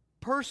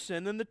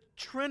person in the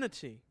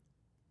Trinity.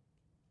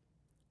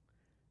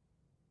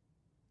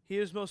 He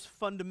is most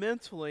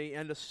fundamentally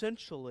and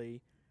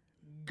essentially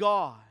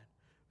God.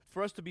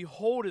 For us to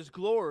behold His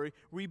glory,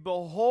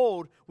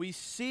 we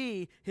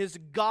see His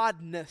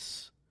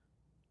godness.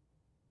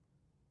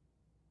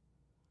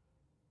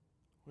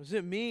 What does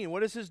it mean?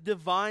 What is His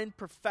divine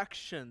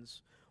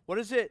perfections? What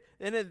is it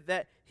in it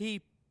that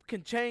He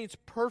contains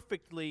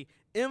perfectly,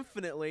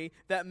 infinitely,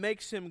 that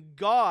makes Him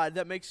God,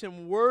 that makes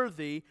Him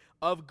worthy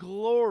of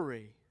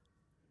glory?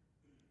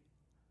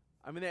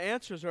 I mean, the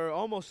answers are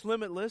almost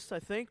limitless, I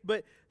think,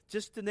 but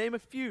just to name a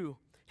few.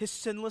 His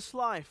sinless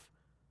life.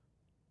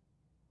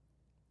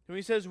 When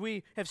He says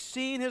we have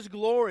seen His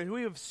glory,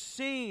 we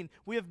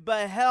have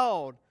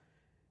beheld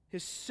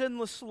His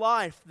sinless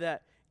life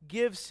that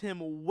gives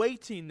Him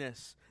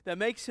weightiness, that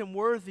makes Him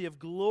worthy of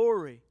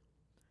glory.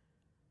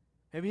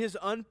 Maybe His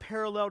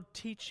unparalleled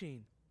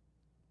teaching,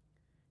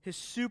 His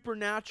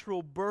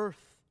supernatural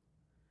birth,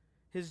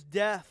 His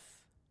death,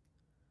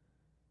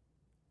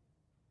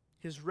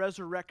 His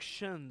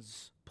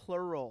resurrections,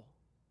 plural.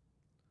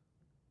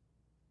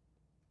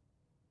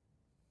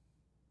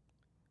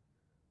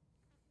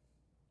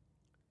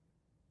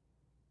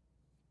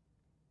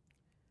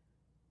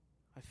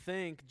 I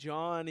think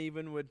John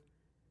even would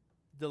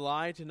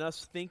delight in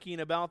us thinking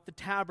about the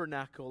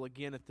tabernacle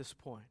again at this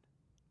point.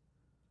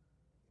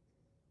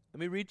 Let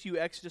me read to you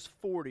Exodus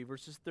 40,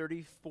 verses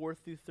 34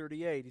 through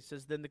 38. He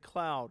says, Then the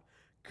cloud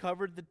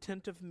covered the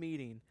tent of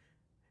meeting,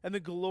 and the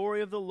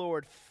glory of the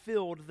Lord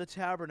filled the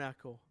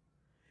tabernacle.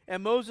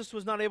 And Moses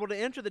was not able to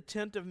enter the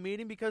tent of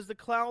meeting because the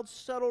cloud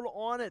settled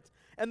on it,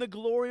 and the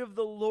glory of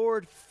the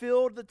Lord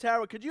filled the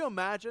tabernacle. Could you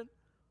imagine?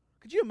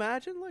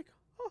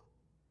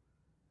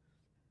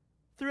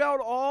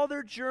 Throughout all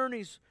their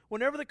journeys,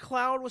 whenever the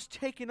cloud was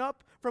taken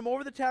up from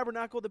over the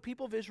tabernacle, the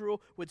people of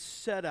Israel would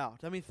set out.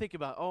 I mean, think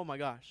about it. Oh my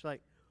gosh,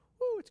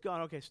 it's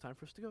gone. Okay, it's time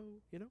for us to go,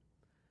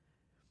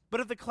 But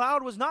if the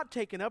cloud was not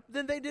taken up,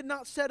 then they did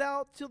not set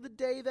out till the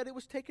day that it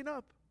was taken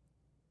up.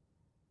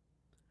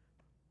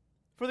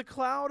 For the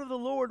cloud of the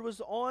Lord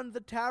was on the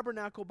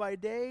tabernacle by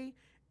day,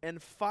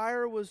 and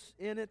fire was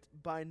in it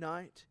by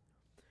night,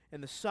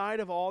 in the sight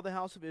of all the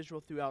house of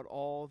Israel throughout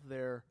all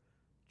their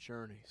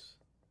journeys.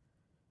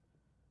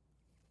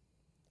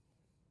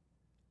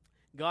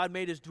 God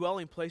made his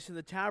dwelling place in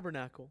the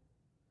tabernacle.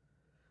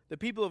 The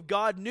people of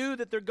God knew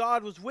that their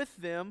God was with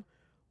them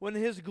when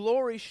his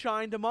glory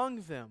shined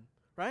among them,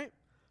 right?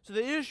 So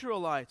the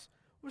Israelites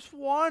was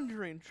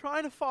wandering,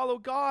 trying to follow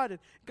God. And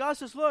God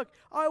says, look,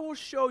 I will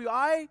show you.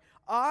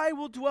 I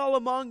will dwell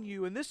among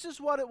you. And this is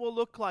what it will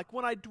look like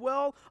when I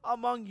dwell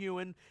among you.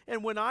 And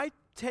when I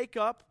take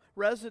up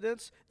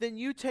residence, then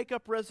you take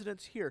up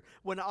residence here.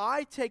 When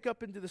I take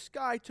up into the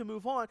sky to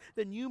move on,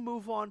 then you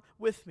move on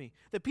with me.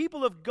 The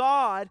people of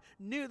God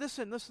knew,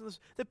 listen.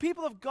 The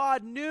people of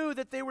God knew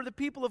that they were the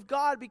people of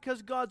God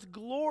because God's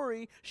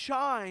glory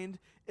shined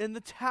in the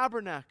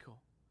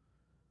tabernacle.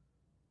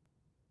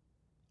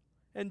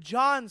 And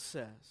John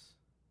says,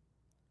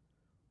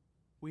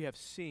 we have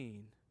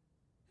seen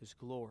his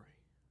glory.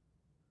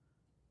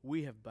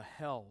 We have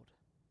beheld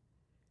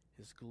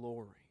his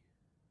glory.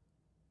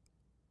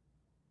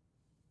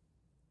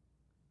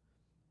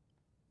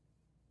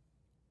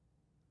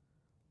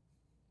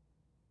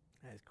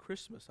 At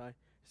Christmas, I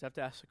just have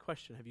to ask the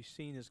question, have you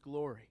seen his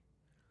glory?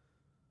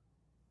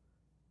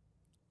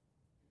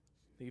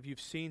 I think if you've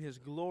seen his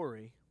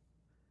glory,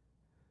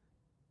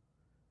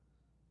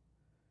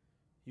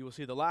 you will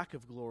see the lack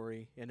of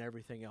glory in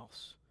everything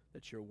else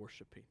that you're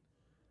worshiping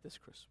this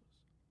Christmas.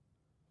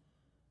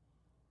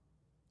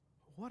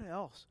 What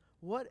else?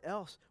 What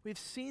else? We've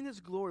seen his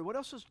glory. What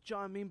else does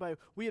John mean by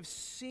we have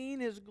seen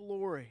his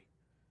glory?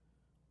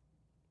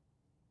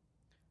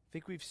 I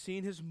think we've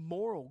seen his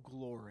moral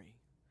glory,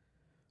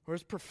 or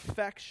his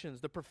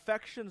perfections, the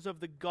perfections of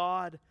the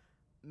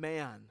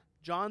God-man.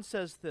 John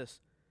says this,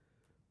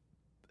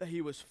 that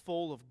he was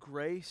full of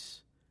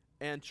grace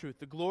and truth.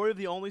 The glory of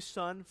the only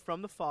Son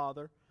from the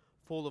Father,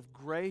 full of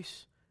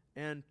grace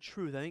and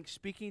truth. I think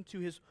speaking to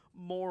his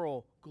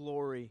moral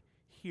glory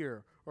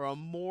here, or a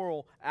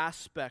moral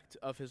aspect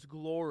of his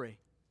glory,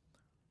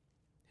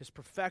 his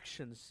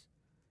perfections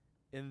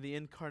in the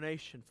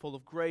incarnation, full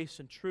of grace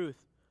and truth.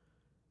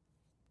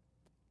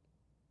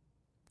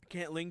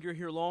 Can't linger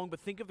here long,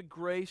 but think of the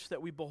grace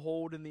that we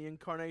behold in the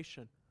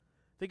incarnation.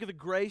 Think of the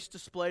grace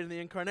displayed in the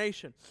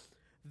incarnation.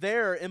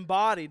 There,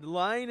 embodied,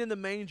 lying in the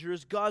manger,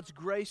 is God's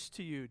grace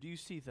to you. Do you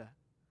see that?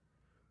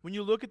 When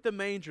you look at the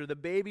manger, the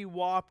baby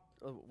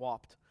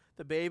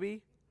the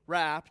baby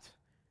wrapped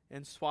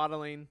in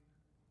swaddling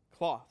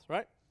cloth,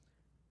 right?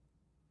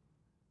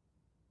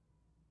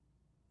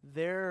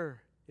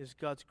 There is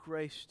God's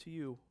grace to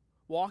you.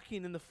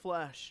 Walking in the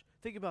flesh.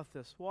 Think about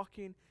this.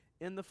 Walking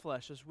in the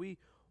flesh. As we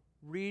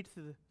read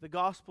through the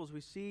Gospels,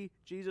 we see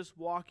Jesus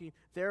walking.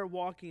 There,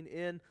 walking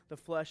in the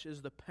flesh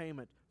is the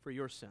payment for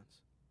your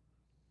sins.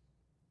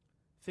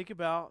 Think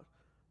about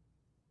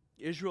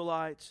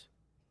Israelites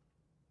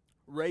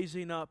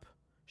raising up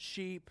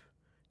sheep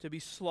to be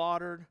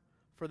slaughtered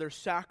for their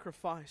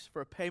sacrifice,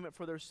 for a payment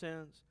for their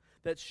sins.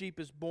 That sheep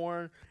is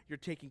born, you're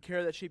taking care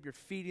of that sheep, you're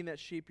feeding that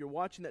sheep, you're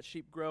watching that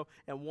sheep grow,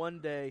 and one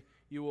day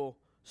you will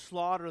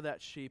slaughter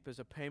that sheep as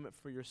a payment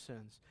for your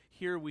sins.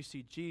 Here we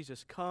see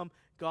Jesus come,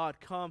 God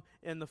come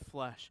in the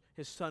flesh,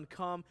 his Son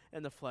come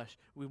in the flesh.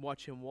 We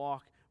watch him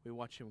walk, we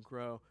watch him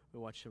grow, we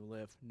watch him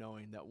live,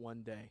 knowing that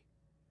one day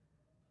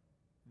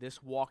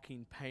this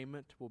walking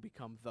payment will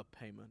become the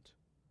payment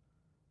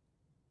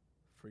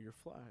for your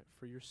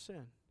for your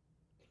sin,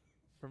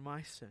 for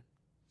my sin.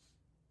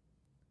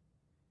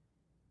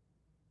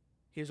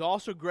 He is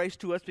also grace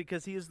to us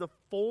because he is the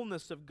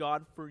fullness of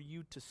God for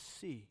you to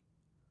see.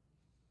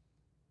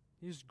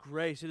 He is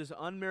grace. It is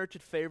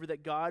unmerited favor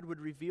that God would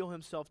reveal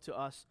himself to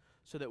us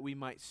so that we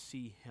might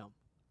see him.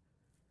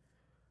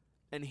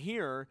 And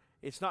here,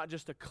 it's not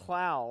just a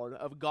cloud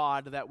of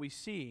God that we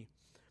see,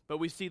 but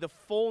we see the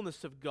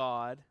fullness of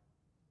God,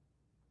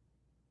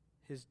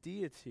 his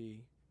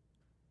deity,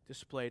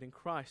 displayed in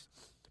Christ.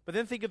 But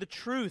then think of the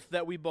truth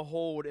that we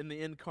behold in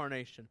the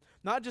incarnation.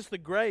 Not just the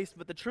grace,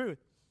 but the truth.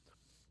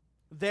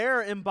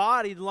 There,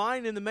 embodied,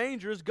 lying in the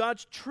manger, is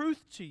God's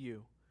truth to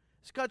you.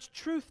 It's God's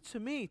truth to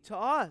me, to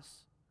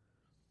us.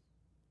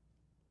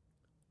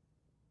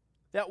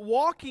 That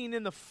walking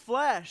in the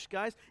flesh,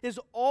 guys, is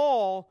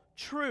all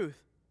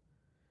truth.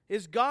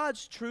 Is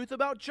God's truth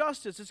about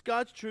justice. It's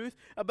God's truth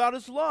about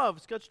his love.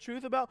 It's God's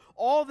truth about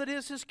all that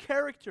is his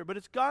character. But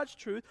it's God's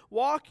truth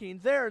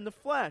walking there in the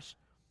flesh.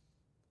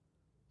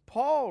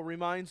 Paul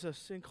reminds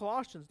us in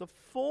Colossians, the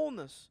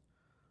fullness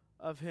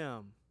of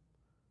him,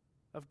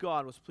 of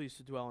God, was pleased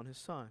to dwell in his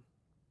Son.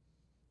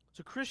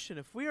 So Christian,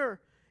 if we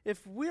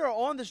are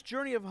on this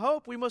journey of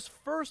hope, we must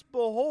first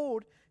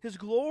behold his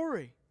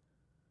glory.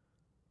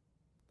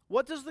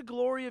 What does the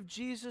glory of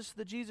Jesus,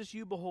 the Jesus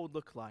you behold,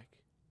 look like?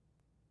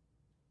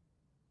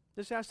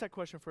 Just ask that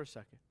question for a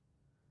second.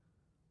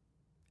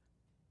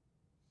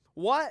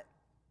 What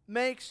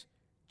makes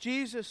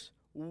Jesus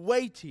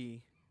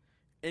weighty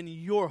in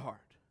your heart?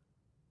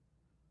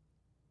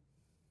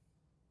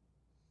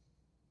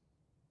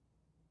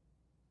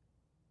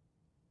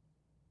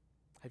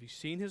 Have you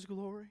seen His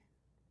glory?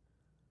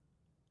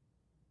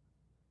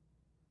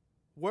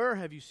 Where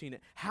have you seen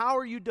it? How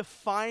are you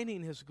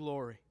defining His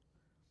glory?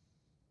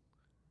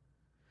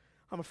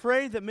 I'm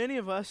afraid that many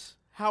of us,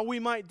 how we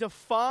might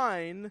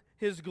define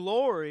His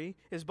glory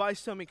is by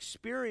some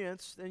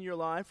experience in your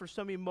life or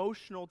some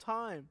emotional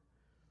time.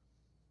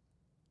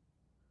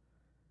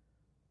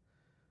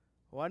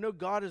 Well, I know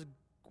God is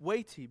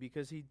weighty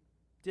because He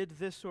did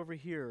this over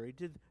here, He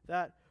did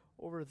that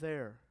over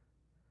there.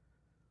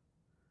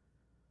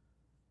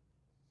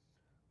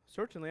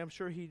 Certainly, I'm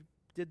sure He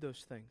did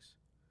those things.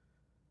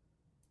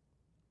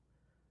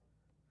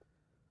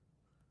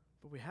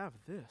 But we have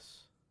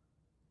this.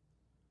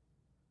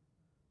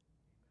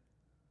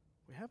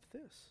 We have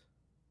this.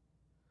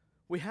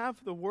 We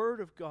have the Word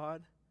of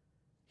God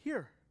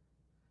here.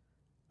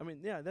 I mean,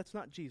 yeah, that's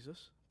not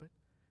Jesus, but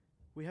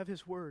we have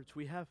His words.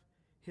 We have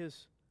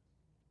His,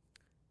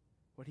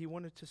 what He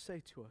wanted to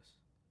say to us.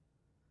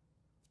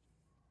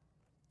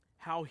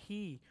 How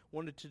He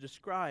wanted to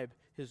describe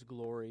His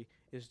glory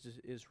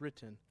is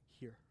written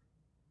here.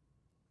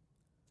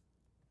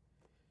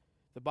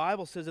 The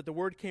Bible says that the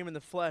Word came in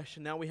the flesh,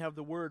 and now we have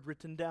the Word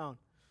written down.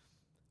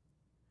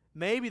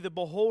 Maybe the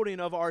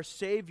beholding of our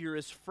Savior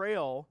is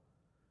frail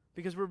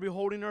because we're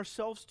beholding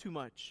ourselves too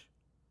much.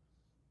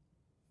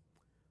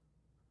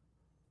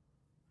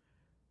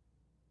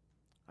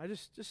 I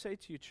just say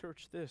to you,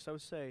 church, this. I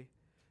would say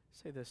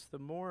this. The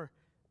more,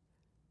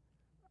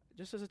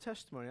 just as a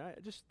testimony,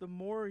 the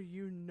more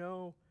you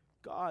know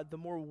God, the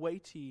more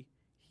weighty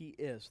He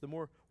is, the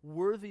more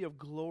worthy of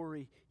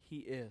glory He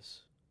is.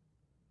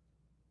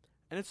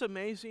 And it's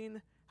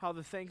amazing how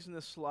the things in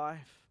this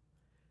life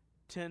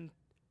tend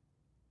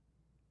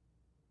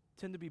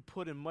to be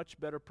put in much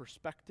better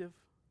perspective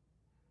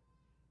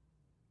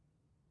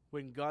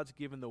when God's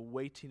given the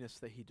weightiness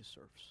that He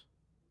deserves.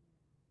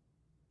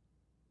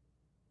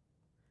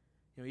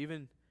 You know,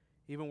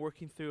 even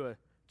working through a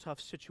tough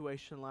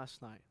situation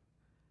last night,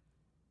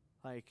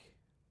 like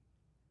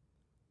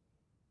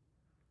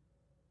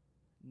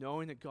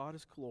knowing that God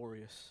is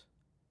glorious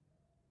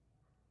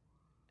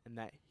and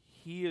that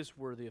He is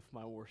worthy of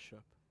my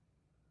worship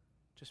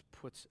just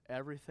puts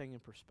everything in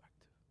perspective.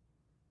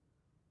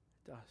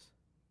 It does.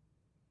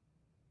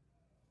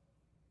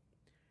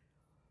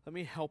 Let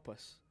me help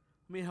us,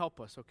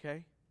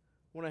 okay? I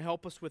want to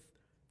help us with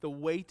the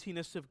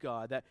weightiness of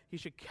God, that He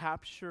should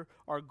capture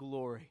our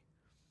glory.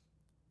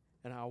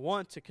 And I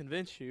want to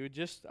convince you,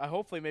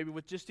 hopefully maybe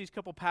with just these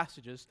couple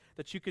passages,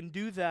 that you can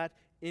do that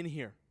in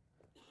here.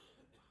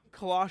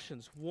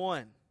 Colossians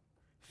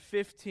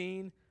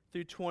 1:15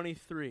 through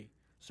 23.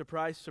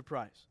 Surprise,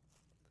 surprise.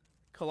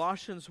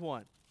 Colossians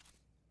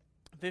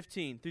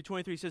 1:15 through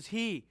 23 says,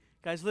 He,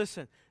 guys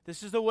listen,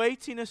 this is the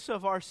weightiness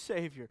of our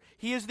Savior.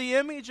 He is the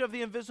image of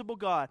the invisible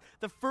God,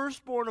 the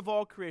firstborn of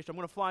all creation. I'm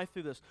going to fly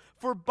through this.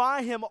 For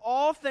by Him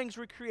all things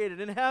were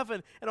created, in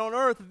heaven and on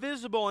earth,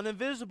 visible and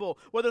invisible,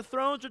 whether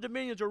thrones or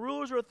dominions or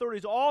rulers or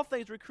authorities, all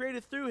things were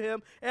created through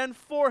Him and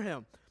for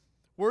Him.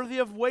 Worthy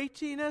of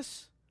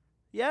weightiness,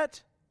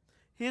 yet.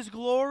 He is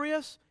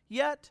glorious,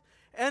 yet.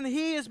 And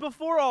He is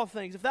before all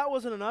things. If that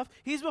wasn't enough,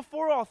 He's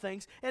before all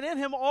things, and in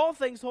Him all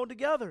things hold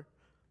together.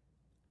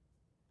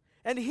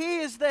 And He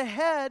is the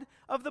head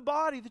of the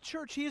body, the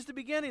church. He is the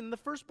beginning and the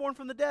firstborn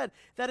from the dead,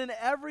 that in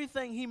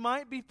everything He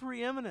might be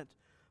preeminent.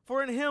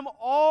 For in Him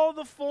all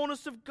the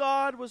fullness of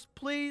God was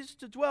pleased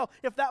to dwell.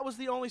 If that was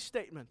the only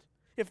statement,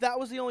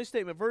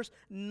 verse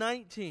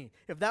 19,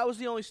 if that was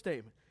the only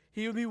statement,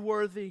 He would be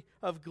worthy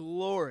of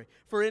glory.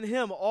 For in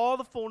Him all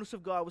the fullness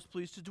of God was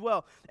pleased to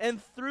dwell.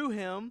 And through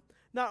Him,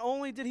 not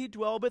only did He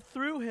dwell, but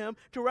through Him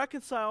to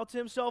reconcile to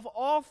Himself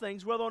all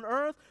things, whether on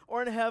earth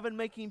or in heaven,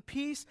 making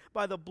peace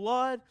by the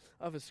blood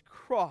of His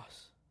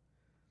cross.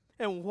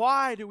 And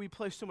why do we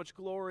place so much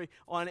glory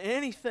on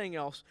anything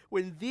else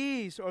when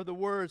these are the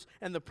words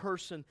and the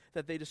person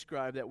that they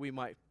describe that we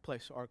might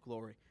place our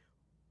glory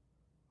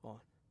on?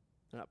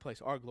 Not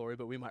place our glory,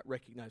 but we might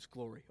recognize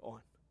glory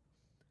on.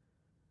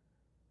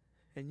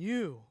 And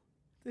you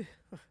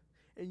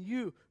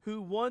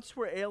who once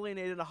were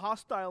alienated and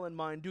hostile in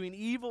mind, doing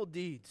evil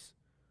deeds,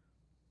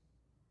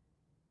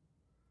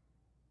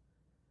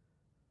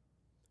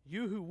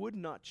 you who would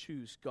not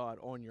choose God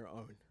on your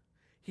own,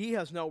 He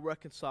has now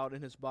reconciled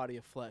in His body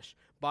of flesh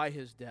by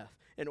His death,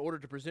 in order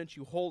to present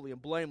you holy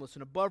and blameless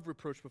and above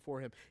reproach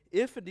before Him,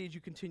 if indeed you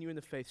continue in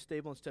the faith,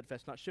 stable and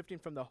steadfast, not shifting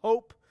from the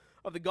hope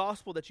of the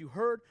gospel that you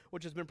heard,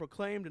 which has been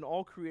proclaimed in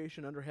all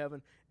creation under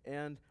heaven,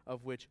 and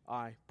of which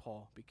I,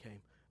 Paul,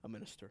 became a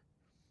minister.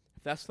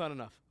 If that's not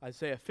enough,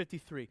 Isaiah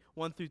 53,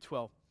 1 through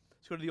 12.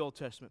 Let's go to the Old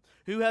Testament.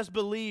 Who has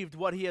believed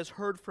what he has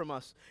heard from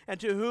us, and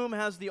to whom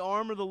has the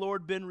arm of the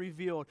Lord been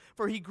revealed?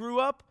 For he grew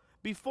up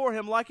before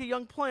him like a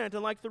young plant,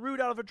 and like the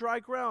root out of a dry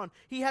ground.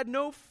 He had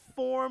no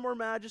form or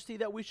majesty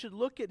that we should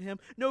look at him,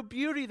 no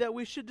beauty that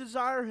we should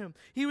desire him.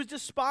 He was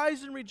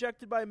despised and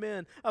rejected by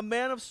men, a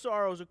man of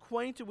sorrows,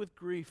 acquainted with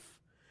grief.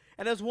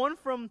 And as one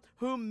from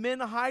whom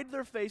men hide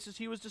their faces,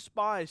 he was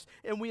despised,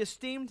 and we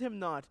esteemed him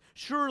not.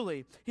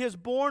 Surely he has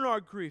borne our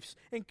griefs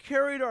and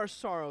carried our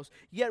sorrows,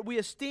 yet we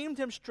esteemed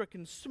him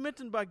stricken,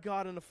 smitten by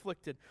God, and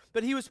afflicted.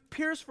 But he was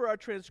pierced for our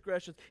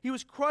transgressions, he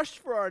was crushed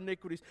for our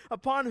iniquities.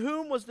 Upon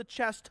whom was the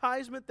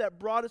chastisement that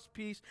brought us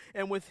peace,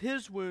 and with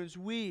his wounds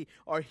we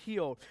are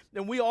healed.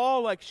 And we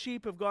all like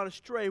sheep have gone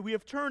astray. We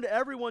have turned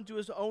everyone to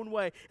his own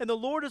way, and the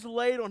Lord has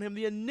laid on him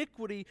the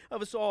iniquity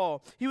of us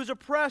all. He was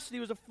oppressed, and he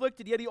was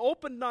afflicted, yet he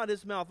opened not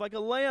his mouth. Like a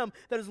lamb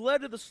that is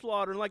led to the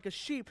slaughter, and like a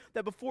sheep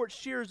that before its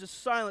shears is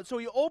silent, so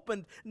he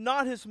opened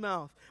not his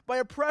mouth. By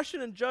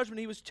oppression and judgment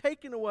he was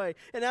taken away.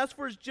 And as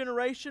for his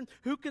generation,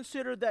 who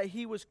considered that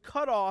he was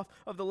cut off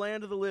of the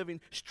land of the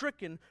living,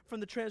 stricken from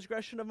the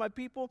transgression of my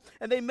people?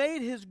 And they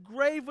made his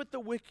grave with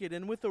the wicked,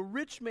 and with a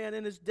rich man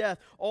in his death,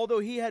 although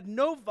he had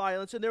no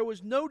violence, and there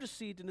was no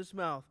deceit in his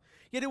mouth.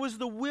 Yet it was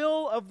the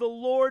will of the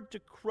Lord to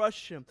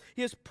crush him.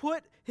 He has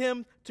put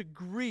him to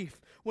grief.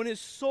 When his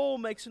soul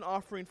makes an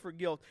offering for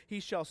guilt, he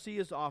shall see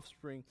his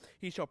offspring.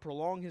 He shall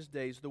prolong his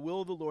days. The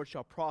will of the Lord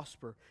shall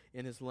prosper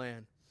in his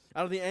land.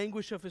 Out of the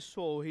anguish of his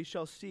soul he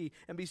shall see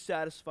and be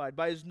satisfied.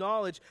 By his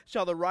knowledge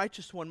shall the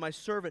righteous one, my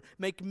servant,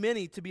 make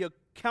many to be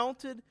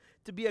accounted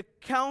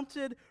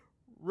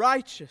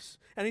righteous,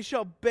 and he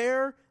shall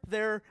bear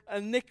their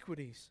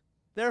iniquities.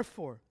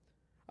 Therefore,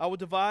 I will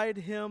divide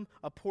him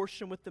a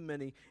portion with the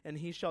many, and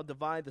he shall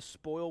divide the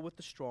spoil with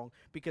the strong,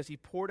 because he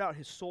poured out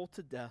his soul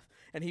to death,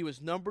 and he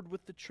was numbered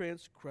with the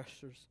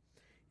transgressors.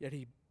 Yet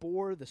he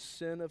bore the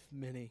sin of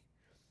many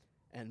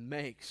and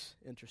makes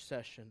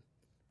intercession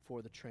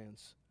for the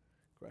transgressors.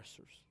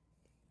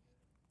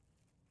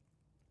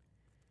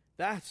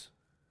 That's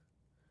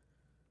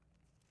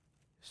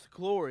the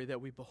glory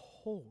that we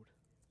behold.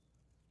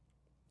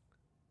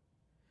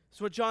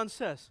 That's what John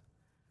says.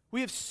 We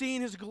have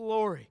seen his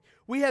glory.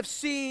 We have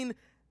seen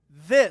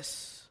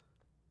this.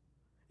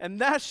 And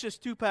that's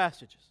just two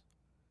passages.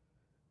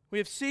 We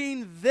have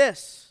seen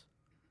this.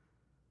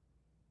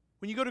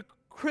 When you go to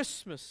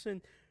Christmas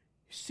and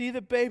you see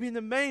the baby in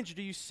the manger,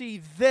 do you see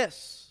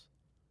this?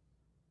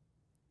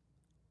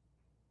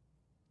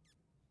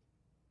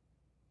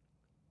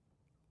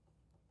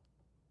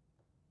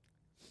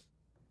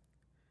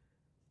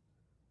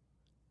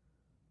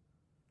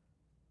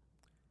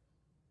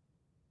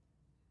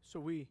 So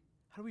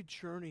how do we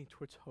journey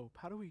towards hope?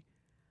 How do we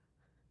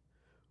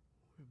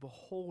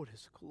behold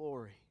his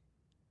glory?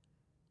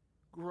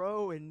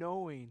 Grow in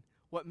knowing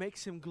what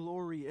makes him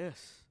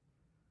glorious.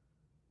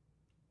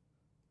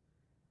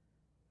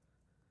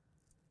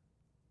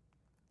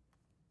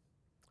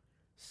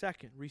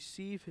 Second,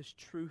 receive his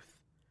truth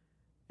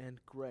and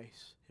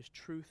grace. His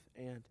truth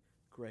and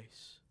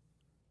grace.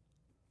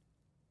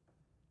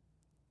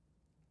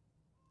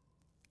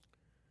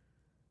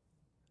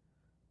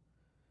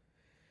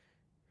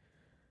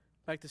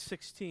 Back to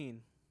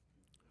 16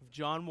 of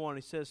John 1,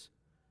 he says,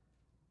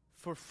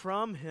 for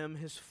from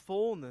his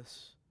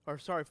fullness we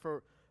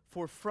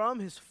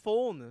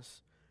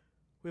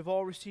have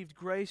all received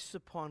grace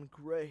upon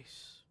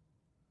grace.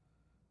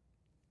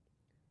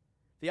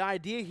 The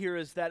idea here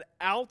is that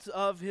out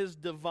of his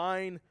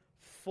divine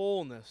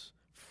fullness,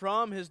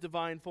 from his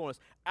divine fullness,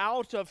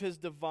 out of his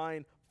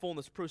divine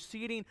fullness,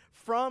 proceeding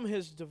from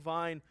his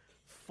divine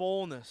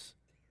fullness,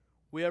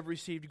 we have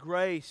received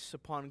grace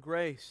upon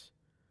grace.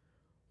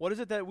 What is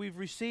it that we've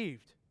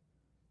received?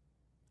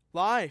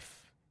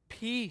 Life,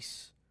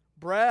 peace,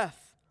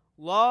 breath,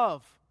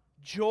 love,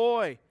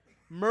 joy,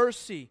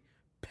 mercy,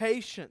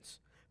 patience,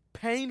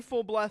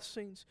 painful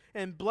blessings,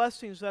 and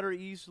blessings that are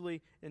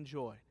easily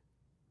enjoyed.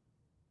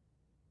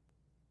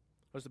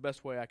 What's the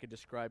best way I could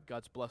describe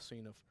God's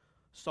blessing of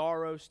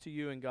sorrows to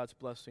you and God's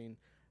blessing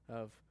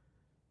of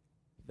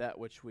that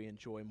which we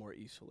enjoy more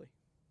easily?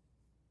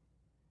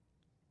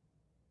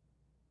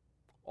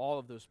 All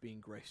of those being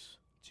grace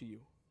to you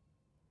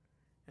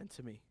and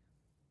to me.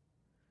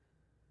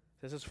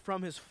 It says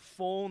from his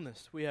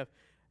fullness we have,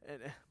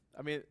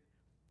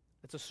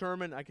 it's a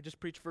sermon. I could just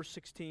preach verse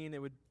 16.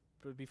 It would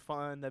be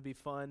fun. That'd be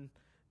fun.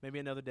 Maybe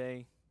another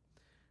day.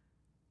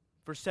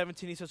 Verse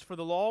 17, he says, for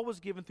the law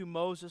was given through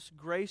Moses,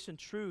 grace and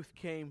truth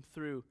came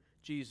through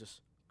Jesus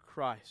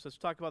Christ. Let's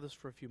talk about this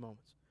for a few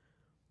moments.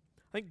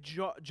 I think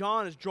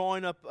John is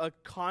drawing up a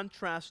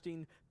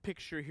contrasting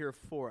picture here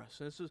for us.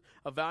 And this is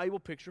a valuable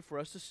picture for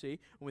us to see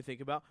when we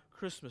think about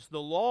Christmas.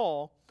 The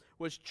law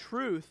was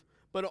truth,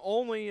 but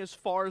only as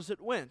far as it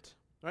went.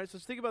 All right, so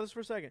let's think about this for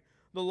a second.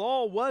 The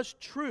law was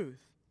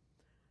truth,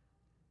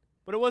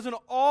 but it wasn't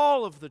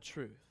all of the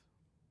truth.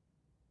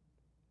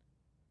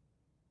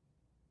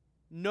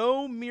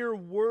 No mere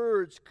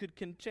words could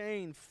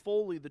contain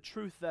fully the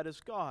truth that is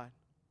God.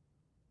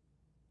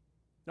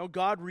 No,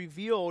 God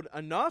revealed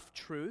enough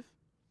truth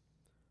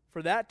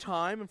for that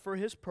time and for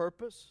his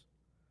purpose.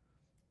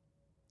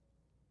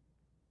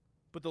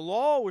 But the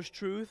law was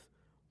truth,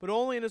 but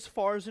only in as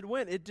far as it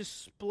went. It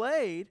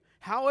displayed,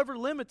 however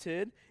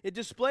limited, it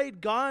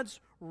displayed God's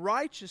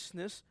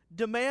righteousness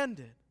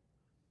demanded.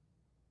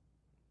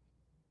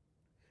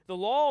 The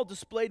law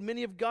displayed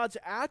many of God's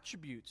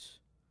attributes.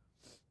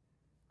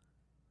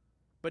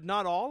 but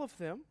not all of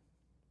them.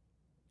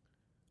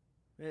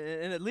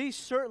 And at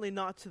least certainly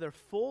not to their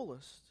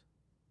fullest.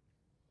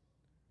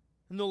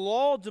 And the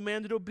law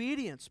demanded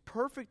obedience,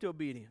 perfect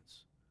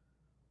obedience.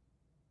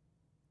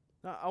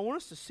 Now, I want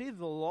us to see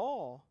the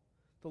law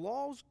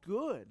is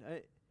good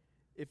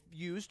if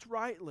used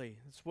rightly.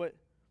 That's what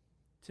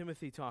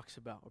Timothy talks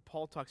about, or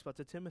Paul talks about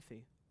to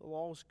Timothy. The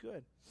law is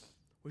good.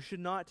 We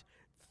should not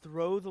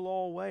throw the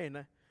law away. And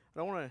I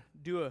don't want to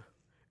do a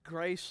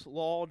grace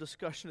law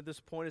discussion at this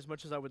point as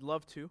much as I would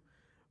love to,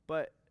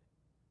 but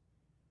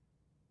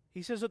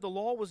he says that the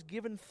law was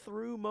given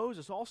through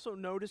Moses. Also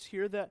notice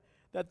here that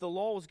the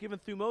law was given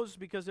through Moses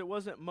because it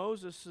wasn't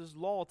Moses'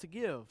 law to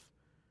give.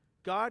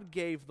 God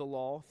gave the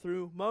law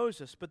through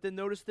Moses. But then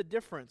notice the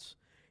difference.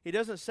 He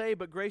doesn't say,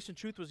 but grace and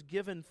truth was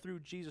given through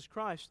Jesus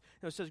Christ.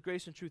 No, it says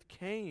grace and truth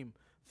came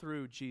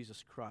through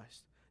Jesus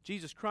Christ.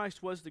 Jesus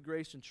Christ was the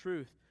grace and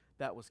truth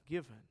that was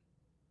given.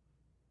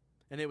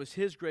 And it was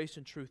His grace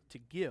and truth to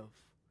give.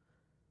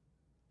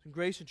 And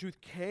grace and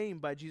truth came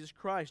by Jesus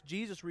Christ.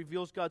 Jesus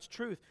reveals God's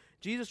truth.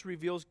 Jesus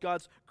reveals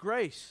God's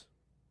grace.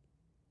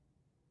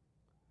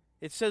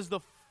 It says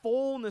the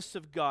fullness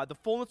of God, the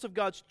fullness of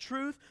God's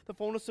truth, the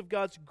fullness of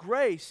God's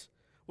grace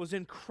was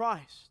in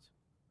Christ.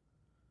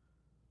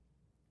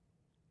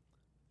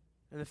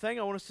 And the thing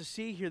I want us to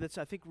see here that's,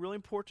 I think, really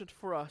important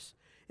for us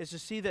is to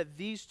see that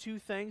these two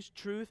things,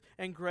 truth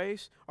and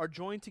grace, are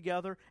joined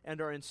together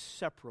and are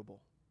inseparable.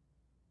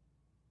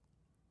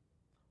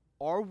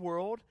 Our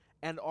world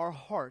and our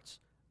hearts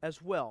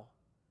as well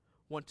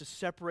want to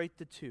separate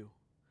the two.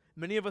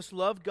 Many of us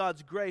love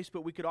God's grace,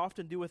 but we could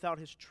often do without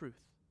His truth.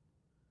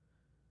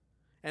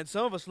 And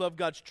some of us love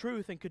God's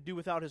truth and could do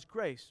without His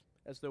grace,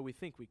 as though we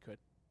think we could.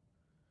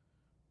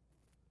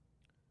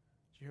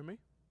 Did you hear me?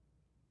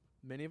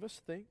 Many of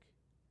us think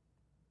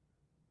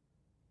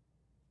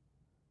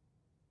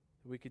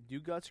that we could do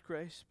God's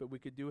grace, but we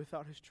could do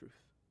without His truth.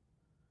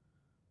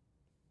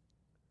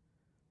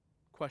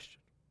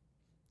 Question: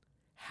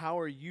 how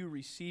are you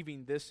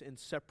receiving this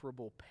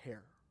inseparable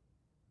pair?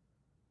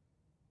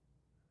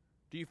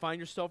 Do you find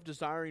yourself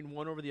desiring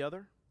one over the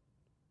other?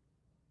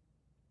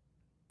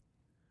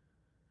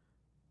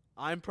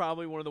 I'm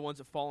probably one of the ones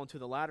that fall into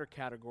the latter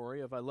category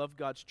of I love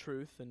God's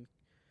truth and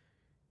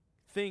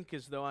think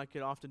as though I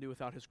could often do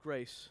without His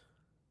grace.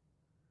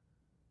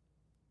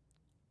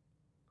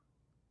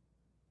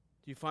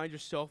 Do you find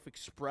yourself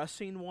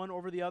expressing one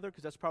over the other?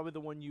 Because that's probably the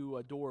one you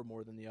adore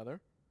more than the other.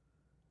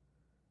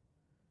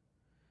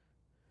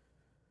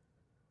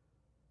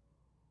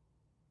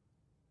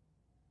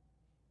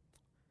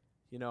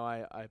 You know,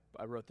 I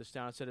wrote this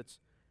down. I said it's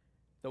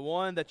the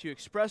one that you're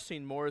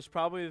expressing more is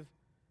probably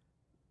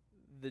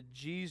the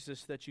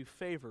Jesus that you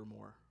favor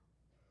more,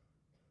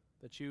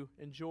 that you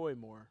enjoy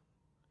more.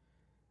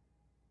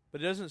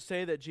 But it doesn't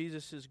say that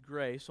Jesus is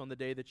grace on the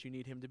day that you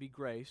need Him to be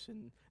grace,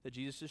 and that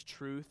Jesus is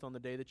truth on the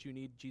day that you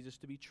need Jesus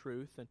to be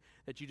truth, and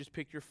that you just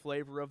pick your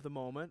flavor of the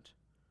moment.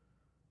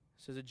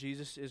 It says that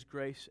Jesus is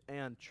grace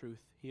and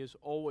truth. He is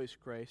always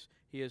grace.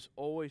 He is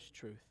always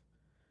truth.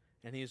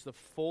 And He is the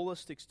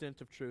fullest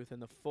extent of truth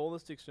and the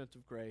fullest extent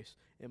of grace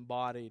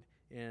embodied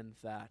in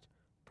that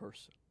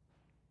person.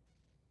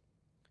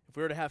 If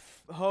we are to have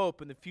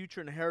hope in the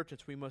future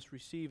inheritance, we must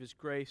receive His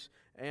grace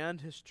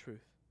and His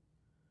truth.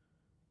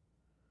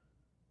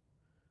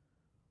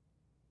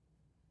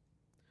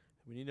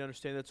 We need to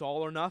understand that it's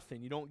all or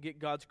nothing. You don't get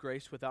God's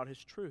grace without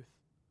His truth.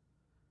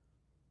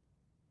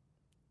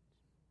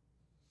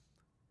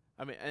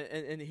 I mean,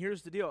 and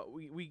here's the deal.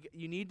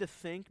 You need to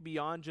think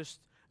beyond just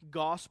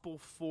gospel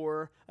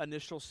for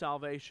initial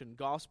salvation,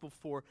 gospel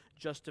for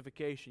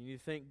justification. You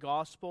think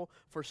gospel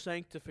for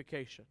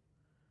sanctification.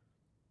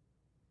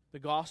 The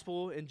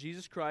gospel in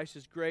Jesus Christ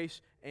is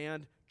grace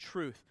and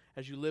truth.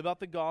 As you live out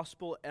the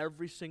gospel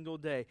every single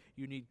day,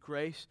 you need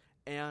grace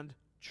and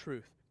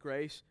truth.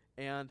 Grace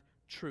and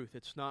truth.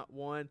 It's not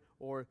one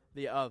or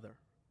the other.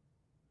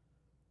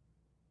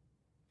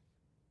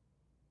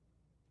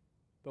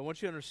 But I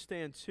want you to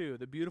understand too,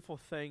 the beautiful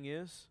thing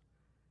is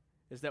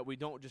that we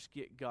don't just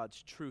get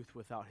God's truth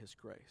without His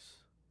grace.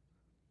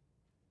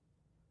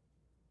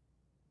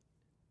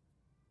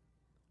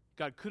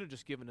 God could have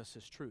just given us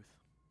His truth.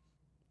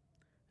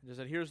 And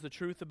said, here's the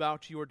truth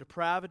about your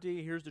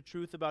depravity, here's the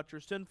truth about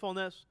your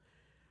sinfulness.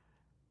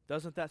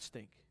 Doesn't that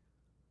stink?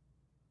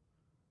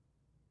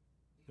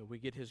 But we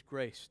get His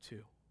grace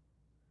too.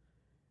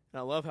 And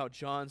I love how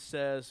John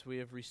says we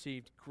have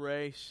received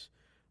grace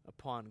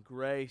upon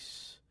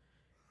grace.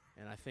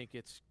 And I think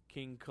it's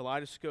King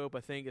Kaleidoscope.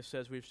 I think it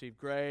says we've received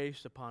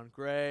grace upon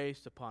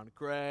grace upon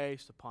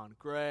grace upon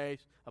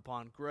grace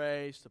upon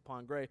grace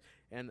upon grace,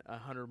 and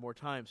 100 more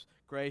times.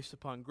 Grace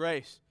upon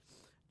grace.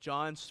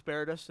 John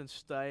spared us and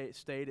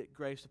stayed at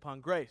grace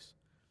upon grace.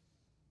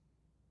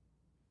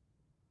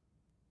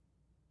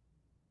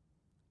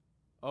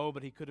 Oh,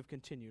 but he could have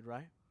continued,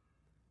 right?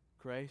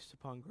 Grace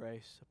upon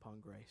grace upon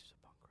grace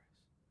upon grace.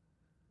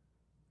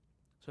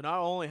 So not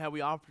only have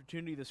we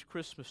opportunity this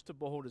Christmas to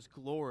behold His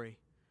glory,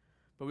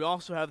 but we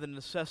also have the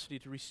necessity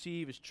to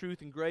receive His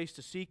truth and grace,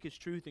 to seek His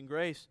truth and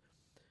grace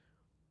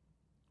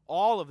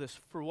all of this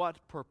for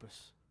what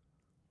purpose?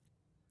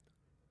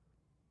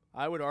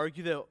 I would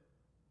argue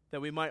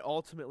that we might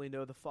ultimately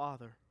know the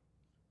Father.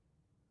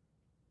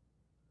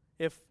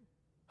 If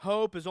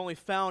hope is only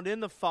found in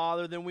the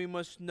Father, then we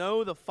must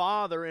know the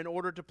Father in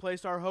order to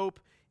place our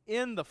hope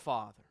in the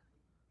Father.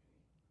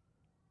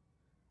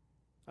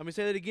 Let me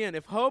say that again.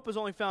 If hope is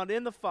only found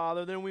in the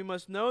Father, then we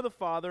must know the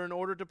Father in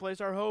order to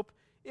place our hope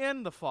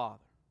in the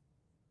Father.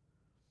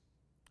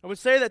 I would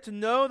say that to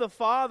know the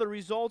Father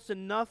results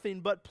in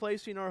nothing but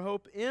placing our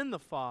hope in the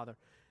Father.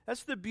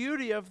 That's the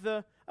beauty of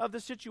the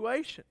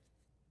situation.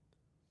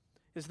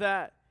 Is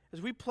that as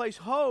we place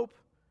hope,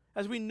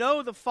 as we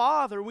know the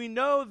Father, we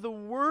know the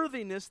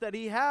worthiness that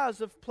He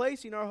has of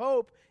placing our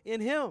hope in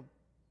Him.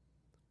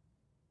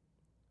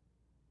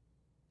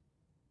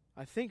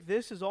 I think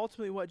this is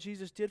ultimately what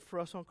Jesus did for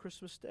us on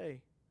Christmas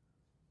Day.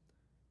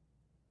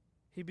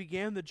 He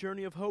began the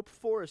journey of hope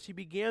for us. He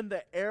began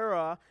the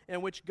era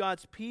in which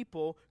God's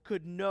people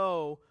could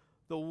know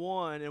the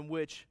one in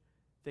which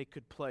they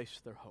could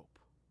place their hope.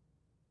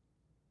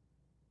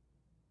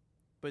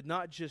 But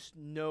not just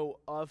know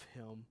of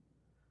Him,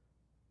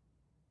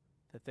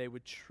 that they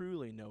would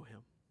truly know Him.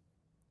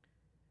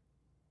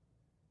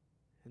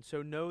 And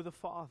so know the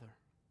Father.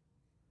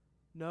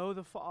 Know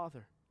the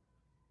Father.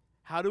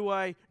 How do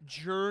I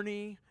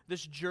journey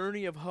this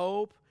journey of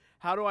hope?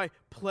 How do I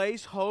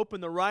place hope in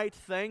the right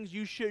things?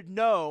 You should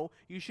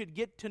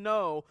get to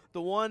know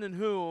the one in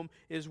whom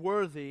is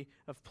worthy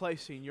of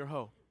placing your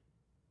hope.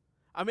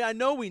 I mean, I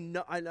know we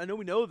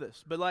know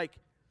this, but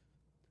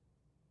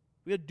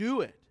we gotta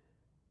do it.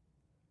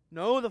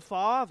 Know the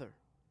Father.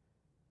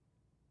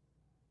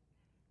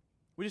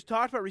 We just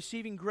talked about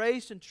receiving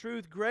grace and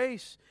truth,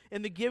 grace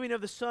in the giving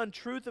of the Son,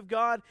 truth of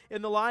God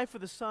in the life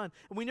of the Son.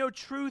 And we know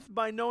truth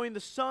by knowing the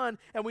Son,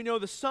 and we know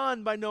the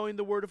Son by knowing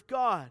the Word of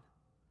God.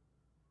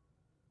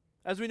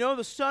 As we know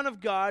the Son of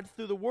God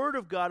through the Word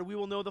of God, we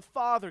will know the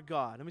Father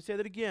God. Let me say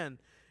that again.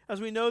 As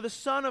we know the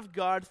Son of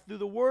God through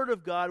the Word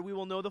of God, we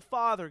will know the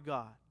Father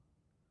God.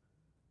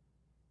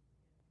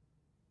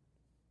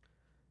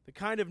 The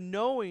kind of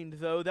knowing,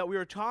 though, that we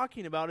are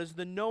talking about is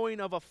the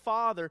knowing of a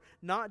father,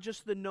 not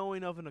just the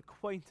knowing of an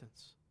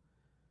acquaintance.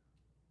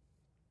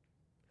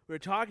 We're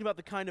talking about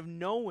the kind of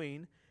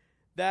knowing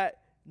that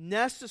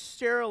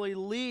necessarily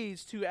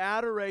leads to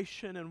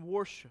adoration and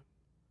worship.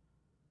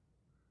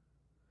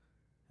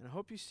 And I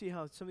hope you see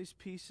how some of these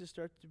pieces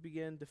start to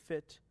begin to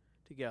fit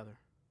together.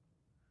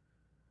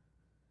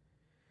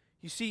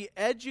 You see,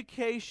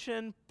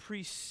 education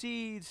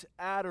precedes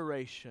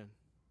adoration.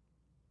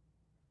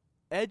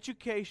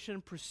 Education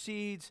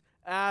precedes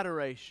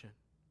adoration.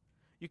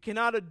 You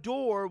cannot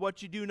adore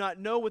what you do not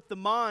know with the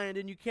mind,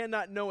 and you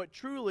cannot know it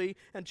truly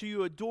until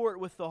you adore it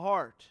with the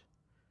heart.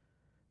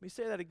 Let me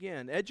say that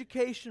again.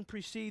 Education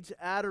precedes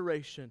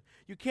adoration.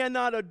 You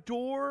cannot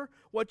adore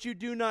what you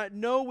do not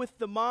know with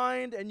the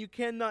mind, and you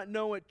cannot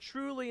know it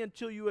truly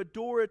until you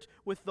adore it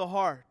with the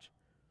heart.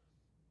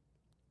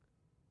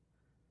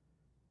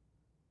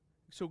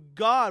 So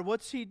God,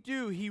 what's He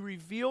do? He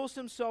reveals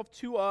Himself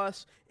to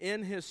us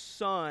in His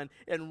Son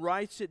and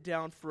writes it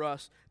down for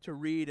us to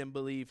read and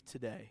believe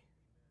today.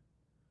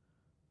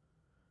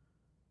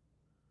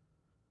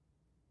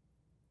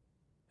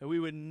 That we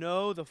would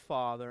know the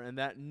Father, and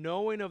that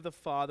knowing of the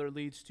Father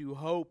leads to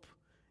hope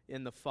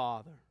in the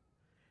Father.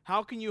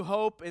 How can you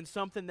hope in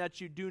something that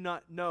you do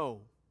not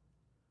know?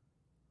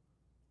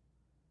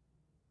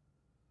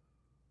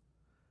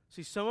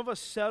 See, some of us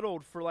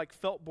settled for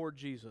felt board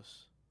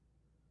Jesus.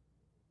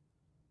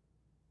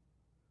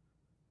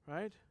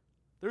 Right?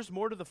 There's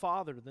more to the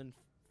Father than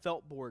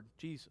felt board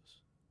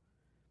Jesus.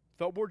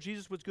 Felt board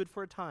Jesus was good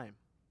for a time.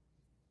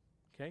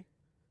 Okay?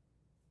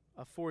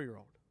 A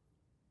 4-year-old.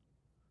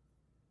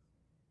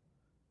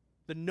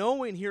 The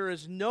knowing here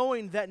is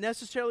knowing that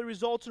necessarily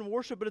results in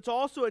worship, but it's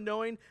also a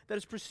knowing that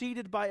is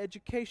preceded by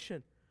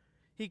education.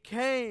 He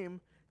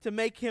came to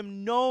make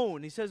Him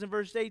known. He says in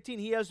verse 18,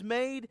 He has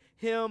made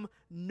Him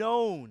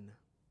known.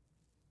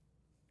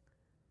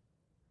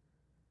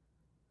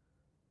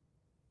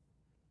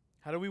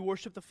 How do we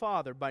worship the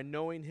Father? By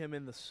knowing Him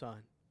in the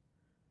Son.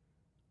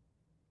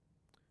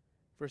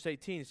 Verse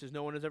 18, it says,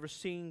 no one has ever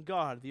seen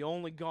God, the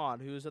only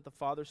God who is at the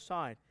Father's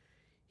side.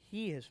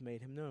 He has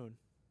made Him known.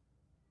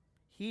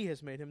 He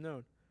has made Him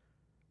known.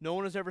 No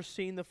one has ever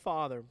seen the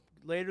Father.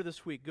 Later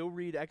this week, go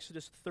read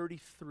Exodus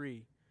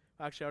 33.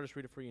 Actually, I'll just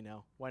read it for you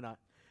now. Why not?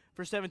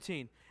 Verse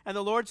 17, and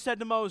the Lord said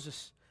to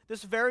Moses,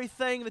 this very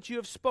thing that you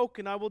have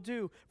spoken I will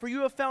do, for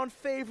you have found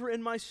favor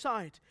in my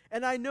sight,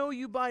 and I know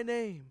you by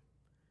name.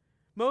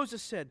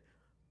 Moses said,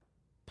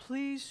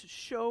 please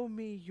show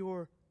me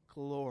your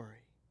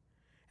glory.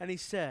 And he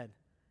said,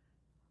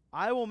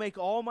 I will make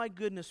all my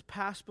goodness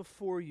pass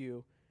before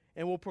you,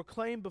 and will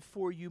proclaim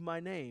before you my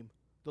name,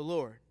 the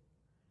Lord.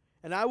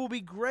 And I will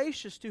be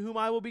gracious to whom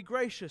I will be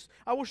gracious.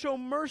 I will show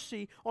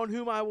mercy on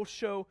whom I will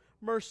show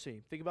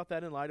mercy. Think about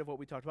that in light of what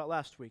we talked about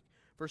last week.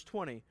 Verse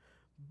 20,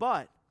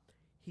 but,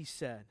 he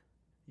said,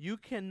 you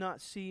cannot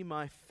see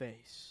my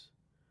face,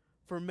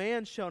 for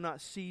man shall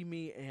not see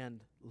me and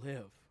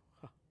live.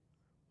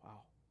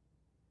 Wow.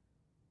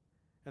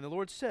 And the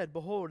Lord said,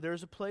 Behold, there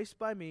is a place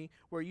by me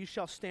where you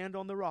shall stand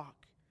on the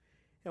rock.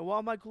 And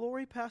while my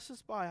glory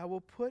passes by, I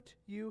will put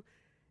you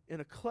in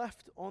a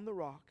cleft on the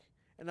rock,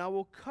 and I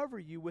will cover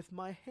you with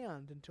my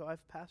hand until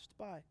I've passed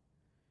by.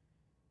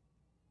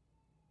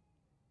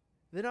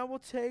 Then I will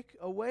take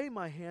away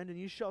my hand, and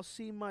you shall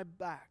see my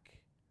back,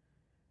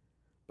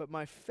 but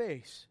my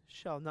face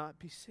shall not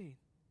be seen.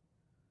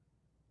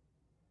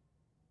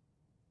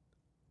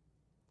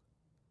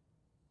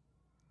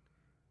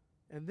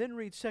 And then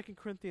read 2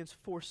 Corinthians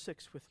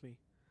 4:6 with me.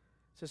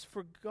 It says,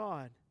 For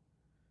God,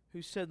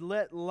 who said,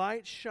 Let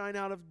light shine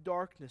out of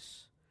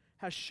darkness,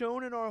 has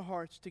shone in our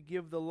hearts to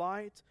give the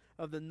light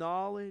of the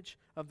knowledge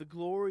of the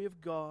glory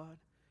of God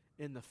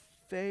in the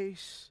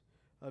face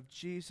of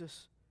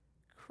Jesus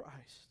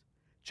Christ.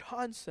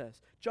 John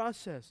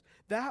says,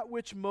 that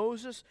which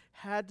Moses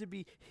had to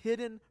be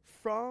hidden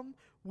from,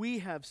 we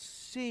have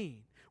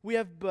seen. We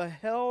have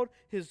beheld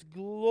his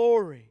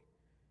glory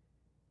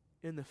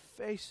in the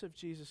face of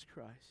Jesus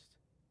Christ.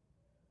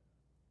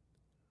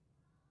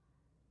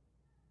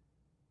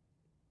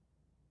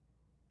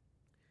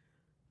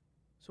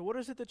 So what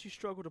is it that you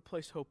struggle to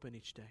place hope in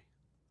each day?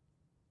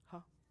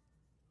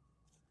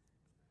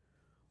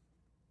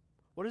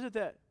 What is it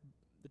that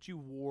you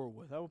war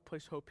with? I will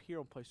place hope here,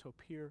 I'll place hope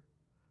here.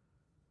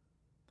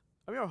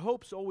 I mean, our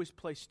hope's always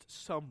placed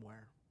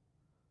somewhere.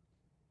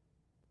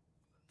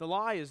 The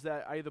lie is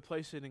that I either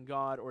place it in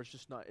God or it's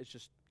just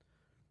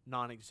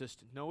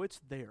non-existent. No,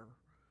 it's there.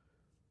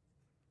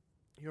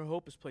 Your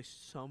hope is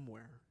placed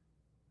somewhere.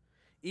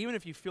 Even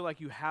if you feel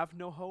like you have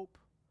no hope,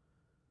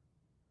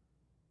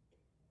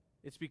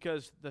 it's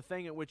because the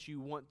thing at which you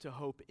want to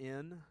hope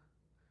in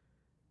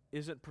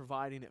isn't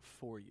providing it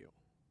for you.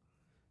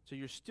 So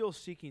you're still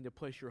seeking to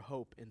place your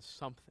hope in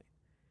something.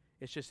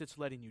 It's just it's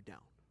letting you down.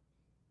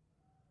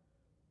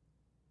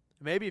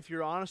 Maybe if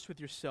you're honest with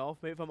yourself,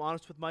 maybe if I'm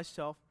honest with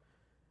myself,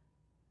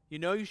 you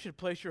know you should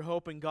place your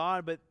hope in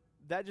God, but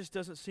that just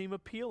doesn't seem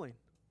appealing.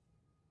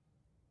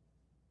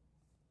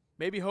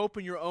 Maybe hope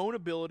in your own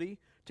ability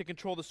to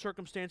control the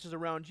circumstances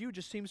around you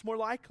just seems more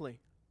likely.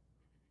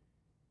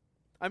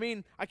 I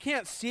mean, I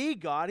can't see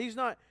God. He's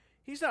not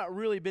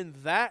really been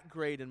that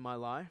great in my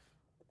life.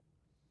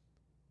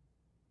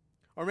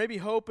 Or maybe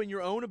hope in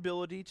your own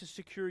ability to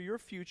secure your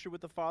future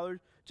with the Father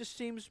just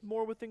seems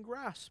more within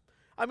grasp.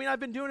 I mean,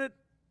 I've been doing it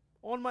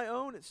on my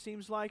own, it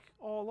seems like,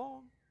 all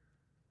along.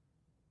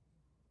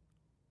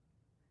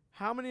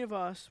 How many of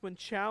us, when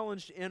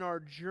challenged in our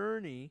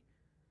journey,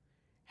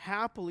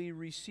 happily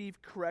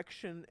receive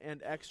correction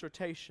and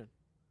exhortation?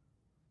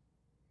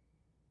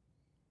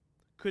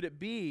 Could it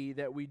be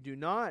that we do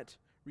not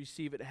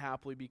receive it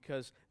happily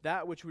because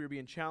that which we are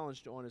being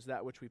challenged on is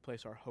that which we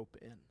place our hope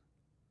in?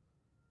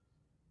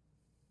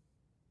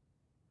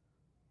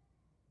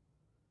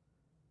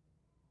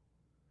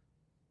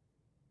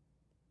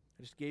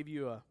 I just gave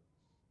you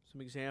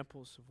some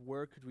examples of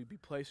where could we be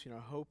placing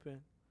our hope in.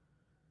 And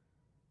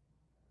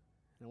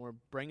I want to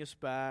bring us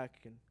back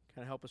and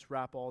kind of help us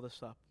wrap all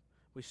this up.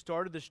 We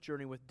started this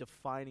journey with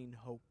defining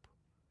hope.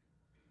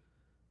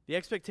 The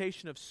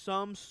expectation of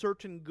some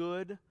certain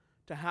good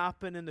to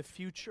happen in the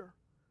future.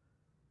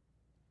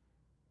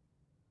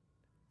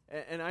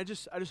 And I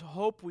just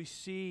hope we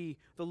see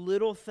the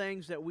little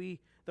things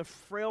the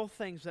frail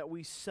things that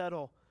we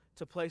settle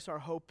to place our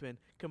hope in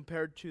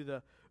compared to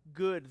the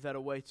good that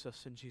awaits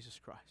us in Jesus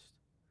Christ.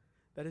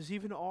 That is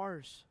even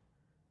ours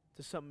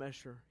to some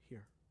measure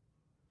here.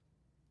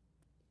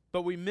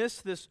 But we miss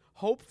this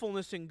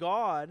hopefulness in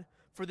God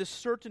for this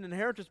certain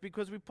inheritance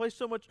because we place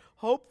so much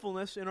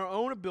hopefulness in our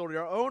own ability,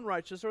 our own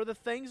righteousness, or the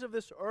things of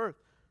this earth.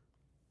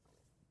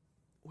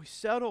 We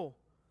settle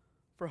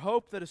for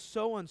hope that is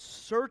so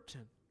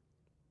uncertain.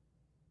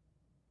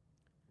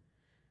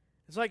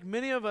 It's like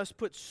many of us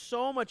put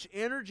so much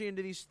energy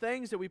into these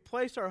things that we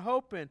place our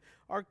hope in.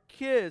 Our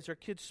kids'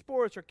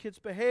 sports, our kids'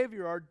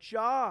 behavior, our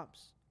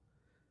jobs.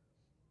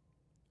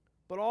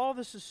 But all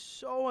this is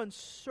so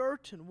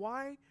uncertain.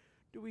 Why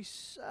do we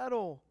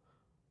settle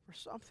for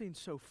something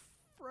so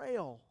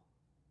frail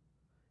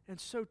and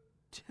so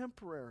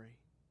temporary?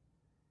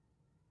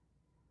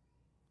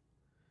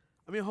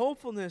 I mean,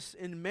 hopefulness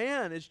in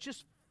man is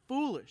just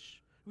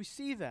foolish. We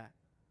see that.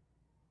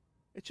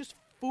 It's just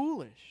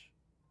foolish.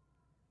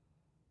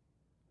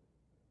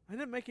 It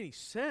didn't make any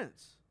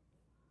sense.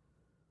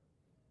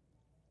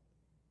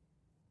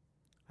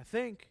 I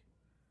think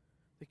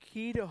the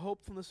key to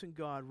hopefulness in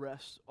God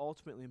rests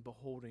ultimately in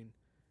beholding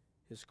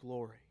His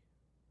glory.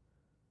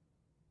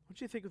 I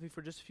want you to think with me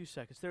for just a few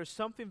seconds. There is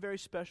something very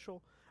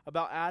special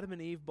about Adam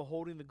and Eve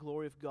beholding the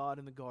glory of God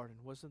in the garden,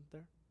 wasn't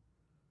there?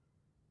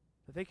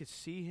 That they could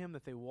see Him,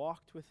 that they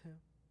walked with Him.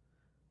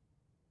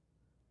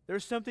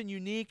 There's something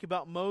unique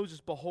about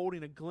Moses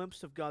beholding a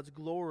glimpse of God's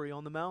glory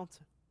on the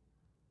mountain.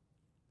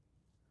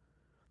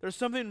 There's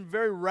something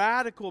very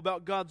radical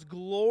about God's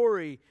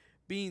glory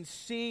being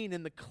seen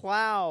in the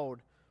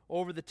cloud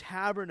over the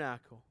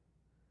tabernacle.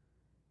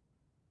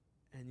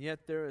 And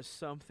yet there is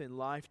something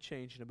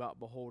life-changing about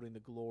beholding the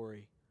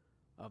glory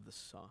of the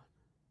Son.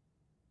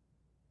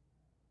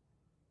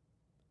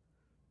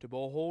 To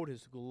behold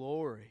His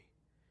glory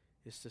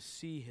is to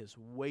see His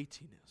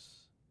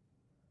weightiness,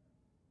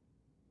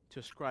 to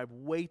ascribe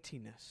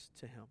weightiness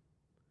to Him.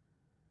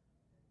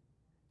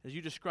 As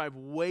you ascribe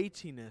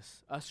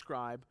weightiness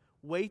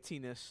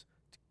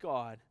to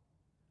God,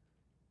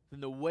 then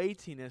the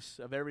weightiness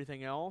of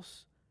everything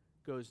else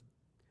goes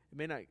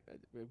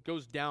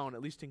down,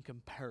 at least in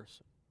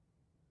comparison.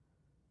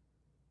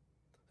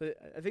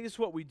 I think it's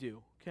what we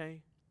do,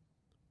 okay?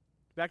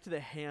 Back to the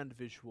hand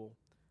visual.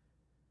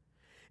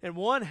 In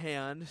one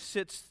hand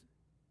sits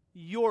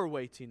your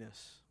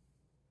weightiness,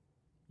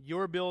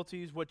 your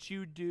abilities, what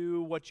you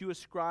do, what you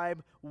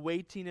ascribe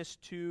weightiness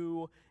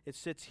to, it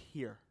sits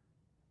here.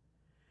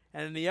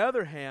 And in the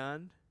other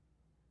hand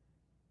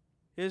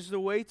is the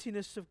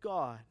weightiness of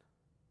God.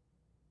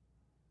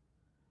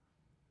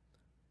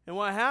 And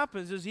what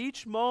happens is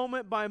each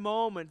moment by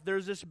moment,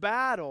 there's this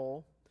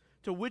battle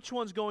to which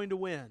one's going to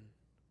win.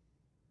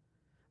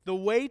 The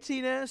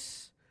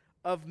weightiness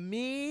of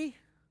me,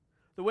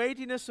 the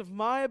weightiness of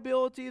my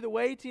ability, the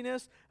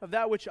weightiness of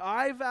that which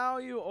I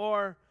value,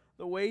 or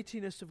the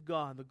weightiness of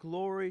God, the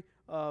glory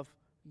of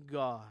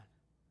God.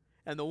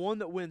 And the one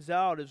that wins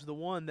out is the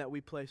one that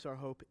we place our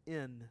hope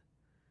in.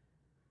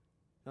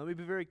 Now, let me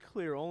be very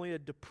clear. Only a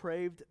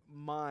depraved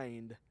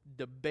mind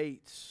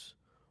debates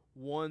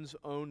one's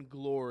own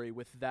glory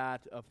with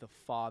that of the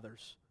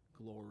Father's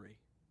glory.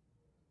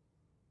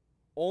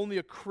 Only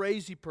a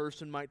crazy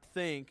person might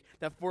think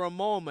that for a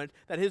moment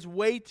that his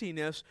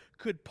weightiness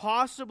could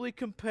possibly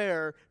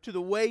compare to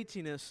the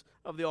weightiness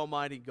of the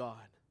Almighty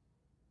God.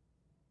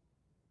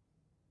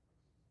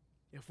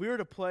 If we were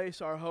to place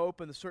our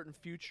hope in the certain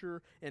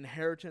future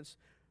inheritance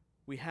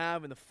we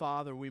have in the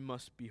Father, we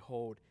must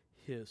behold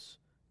His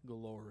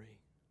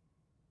glory.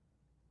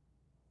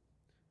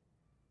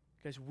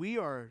 Guys, we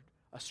are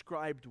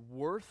ascribed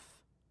worth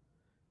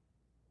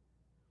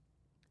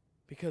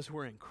because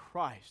we're in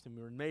Christ and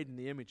we were made in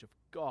the image of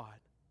God.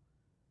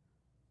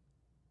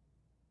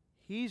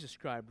 He's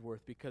ascribed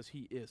worth because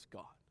He is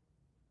God.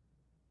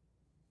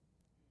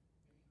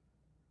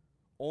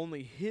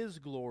 Only His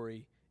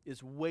glory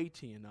is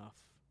weighty enough.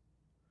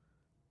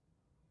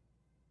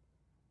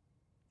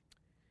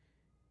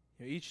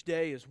 Each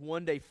day is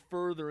one day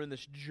further in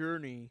this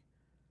journey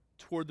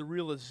toward the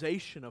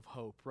realization of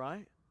hope,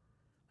 right?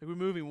 Like we're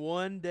moving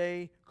one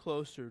day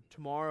closer.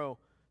 Tomorrow,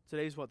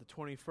 today's what, the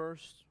 21st?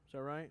 Is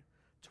that right?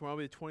 Tomorrow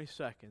will be the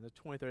 22nd, the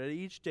 23rd.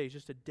 Each day is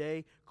just a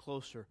day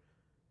closer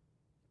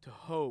to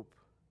hope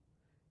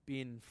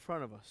being in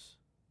front of us.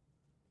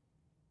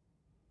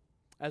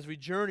 As we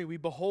journey, we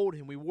behold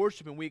Him, we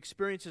worship Him, we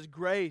experience His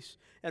grace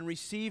and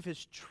receive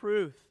His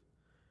truth.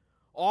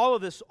 All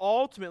of this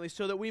ultimately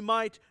so that we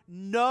might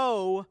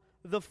know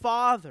the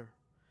Father,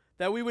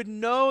 that we would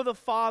know the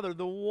Father,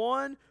 the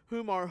one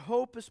whom our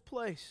hope is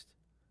placed.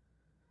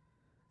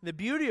 The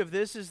beauty of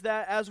this is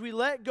that as we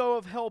let go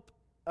of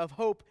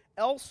hope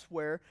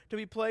elsewhere to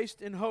be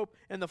placed in hope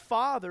in the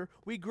Father,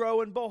 we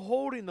grow in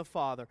beholding the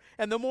Father.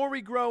 And the more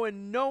we grow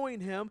in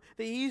knowing Him,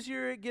 the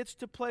easier it gets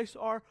to place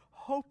our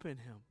hope in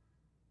Him.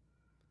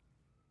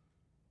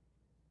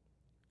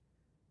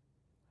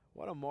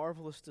 What a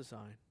marvelous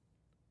design.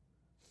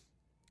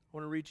 I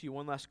want to read to you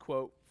one last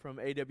quote from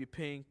A.W.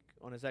 Pink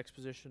on his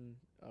exposition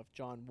of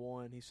John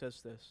 1. He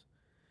says this: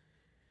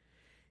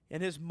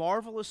 "In His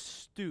marvelous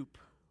stoop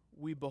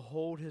we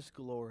behold His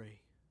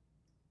glory.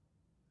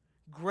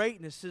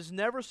 Greatness is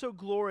never so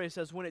glorious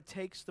as when it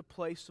takes the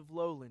place of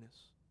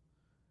lowliness.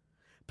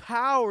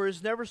 Power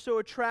is never so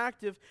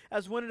attractive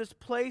as when it is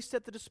placed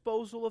at the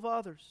disposal of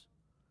others.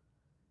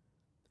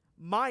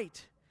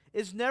 Might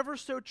is never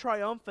so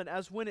triumphant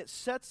as when it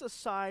sets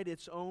aside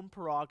its own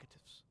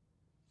prerogatives.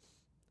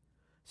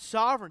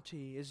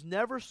 Sovereignty is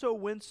never so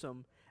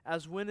winsome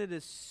as when it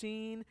is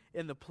seen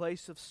in the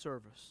place of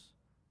service.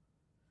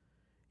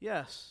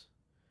 Yes,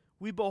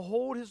 we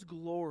behold His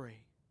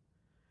glory,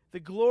 the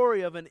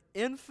glory of an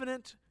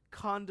infinite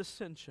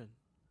condescension,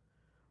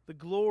 the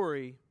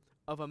glory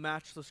of a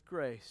matchless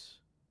grace,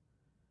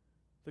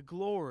 the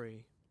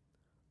glory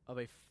of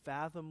a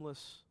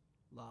fathomless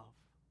love."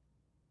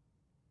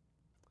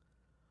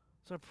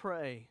 So I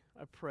pray,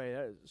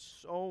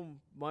 so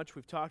much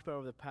we've talked about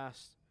over the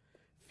past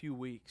few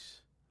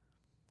weeks.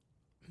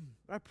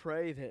 I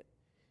pray that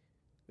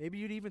maybe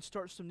you'd even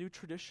start some new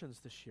traditions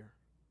this year.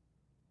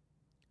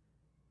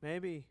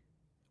 Maybe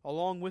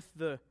along with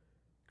the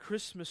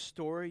Christmas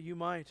story, you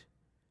might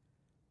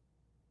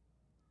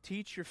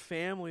teach your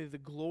family the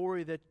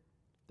glory that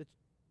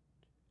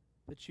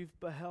you've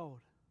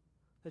beheld,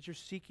 that you're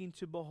seeking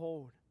to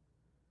behold.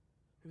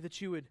 Maybe that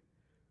you would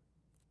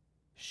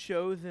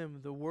show them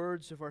the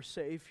words of our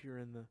Savior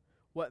and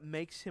what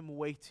makes Him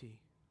weighty,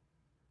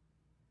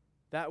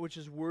 that which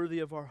is worthy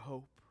of our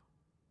hope.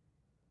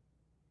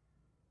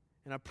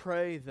 And I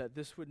pray that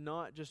this would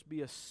not just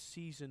be a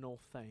seasonal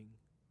thing,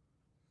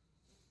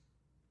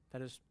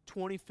 that as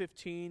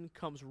 2015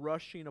 comes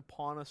rushing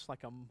upon us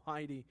like a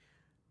mighty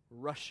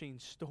rushing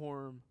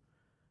storm,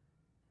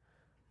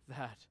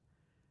 that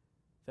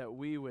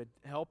we would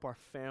help our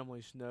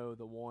families know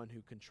the one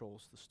who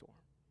controls the storm.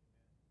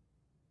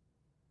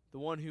 The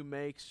one who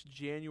makes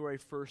January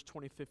 1st,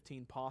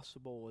 2015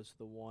 possible is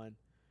the one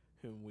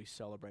whom we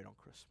celebrate on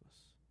Christmas.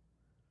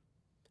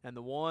 And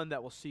the one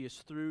that will see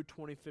us through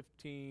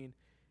 2015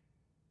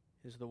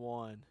 is the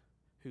one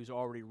who's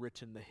already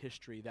written the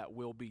history that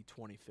will be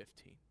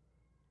 2015.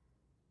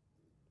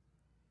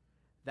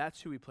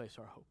 That's who we place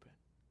our hope in.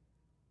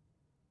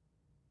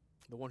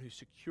 The one who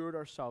secured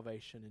our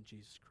salvation in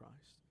Jesus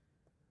Christ.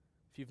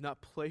 If you've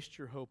not placed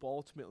your hope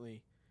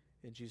ultimately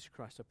in Jesus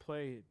Christ, I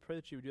pray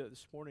that you would do that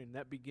this morning. And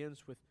that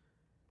begins with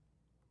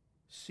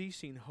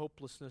ceasing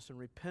hopelessness and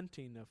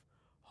repenting of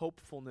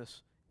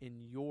hopefulness in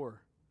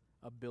your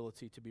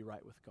ability to be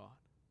right with God.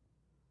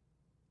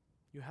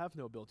 You have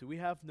no ability. We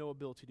have no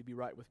ability to be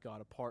right with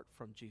God apart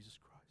from Jesus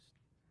Christ.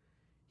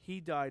 He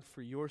died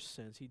for your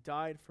sins. He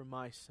died for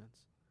my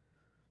sins.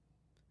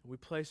 And we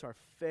place our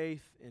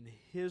faith in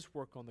His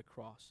work on the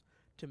cross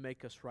to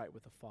make us right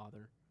with the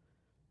Father.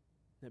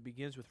 And it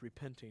begins with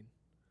repenting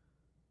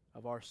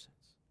of our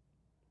sins.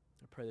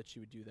 I pray that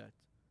you would do that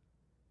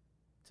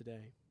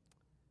today.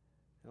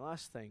 And the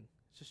last thing,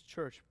 just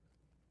church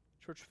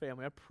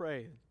family, I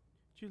pray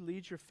that you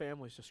lead your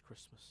families this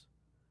Christmas.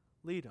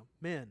 Lead them.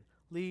 Men,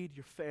 lead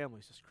your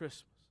families this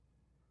Christmas.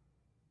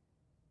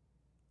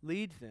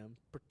 Lead them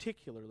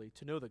particularly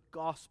to know the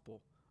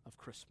gospel of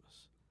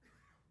Christmas.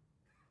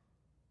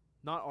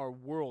 Not our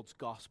world's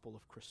gospel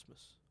of Christmas.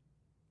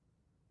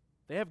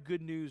 They have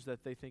good news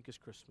that they think is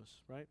Christmas,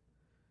 right?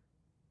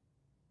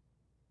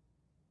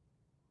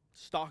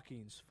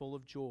 Stockings full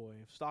of joy,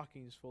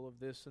 stockings full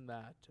of this and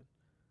that, and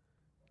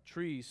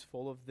trees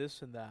full of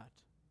this and that.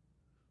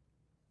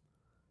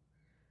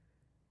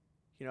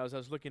 You know, as I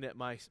was looking at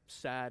my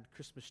sad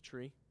Christmas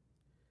tree,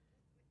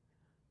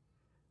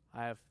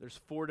 there's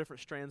 4 different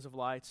strands of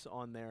lights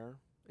on there.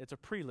 It's a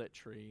pre-lit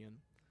tree, and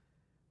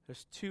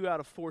there's 2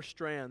 out of 4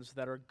 strands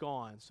that are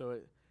gone. So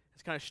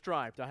it's kind of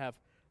striped. I have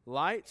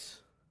lights,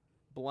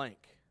 blank.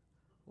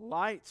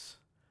 Lights,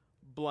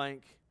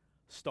 blank,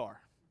 star.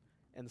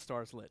 And the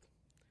star is lit.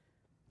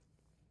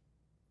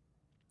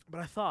 But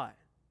I thought,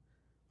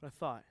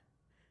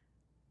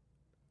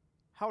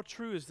 how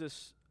true is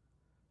this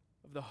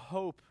of the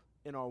hope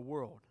in our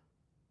world?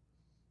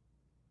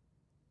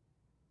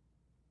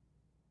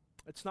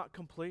 It's not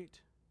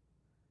complete.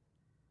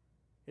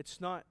 It's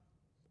not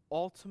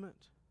ultimate.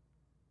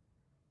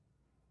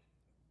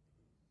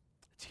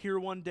 It's here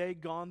one day,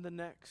 gone the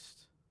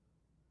next.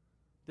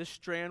 This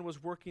strand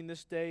was working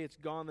this day, it's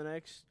gone the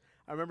next.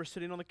 I remember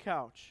sitting on the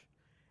couch,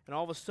 and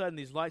all of a sudden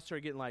these lights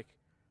started getting like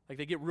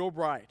they get real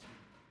bright.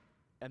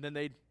 And then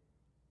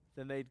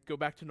they'd go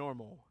back to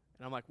normal.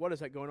 And I'm like, what is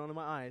that going on in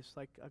my eyes?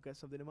 Like, I've got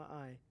something in my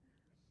eye.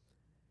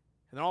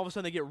 And then all of a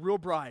sudden they get real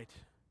bright.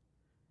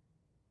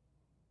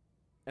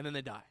 And then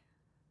they die.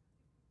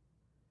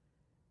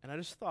 And I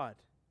just thought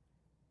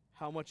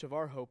how much of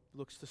our hope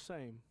looks the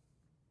same.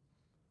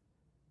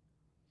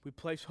 We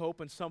place hope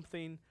in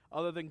something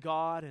other than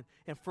God,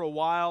 and for a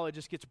while it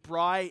just gets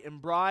bright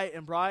and bright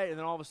and bright, and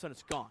then all of a sudden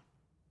it's gone.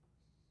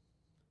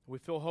 We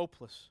feel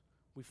hopeless.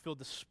 We feel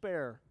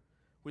despair.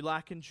 We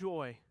lack in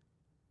joy.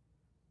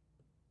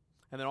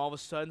 And then all of a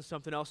sudden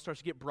something else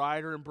starts to get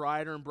brighter and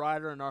brighter and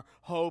brighter, and our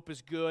hope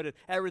is good and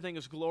everything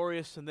is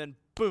glorious, and then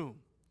boom,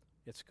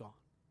 it's gone.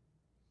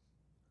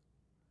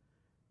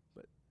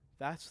 But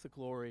that's the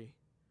glory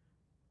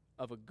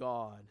of a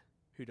God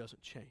who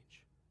doesn't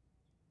change.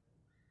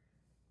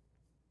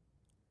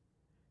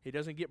 He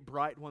doesn't get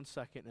bright one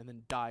second and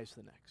then dies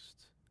the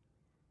next.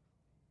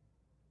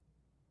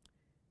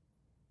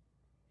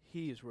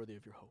 He is worthy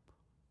of your hope.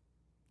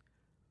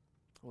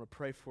 I want to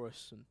pray for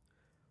us, and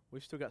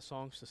we've still got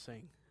songs to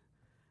sing.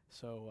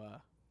 So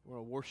we're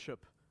going to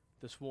worship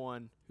this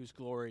one whose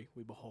glory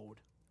we behold.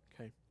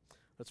 Okay,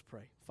 let's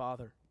pray.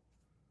 Father,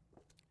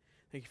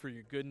 thank you for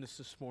your goodness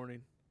this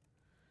morning.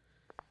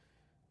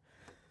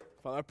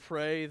 Father, I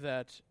pray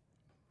that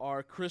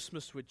our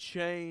Christmas would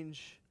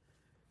change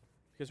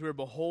because we're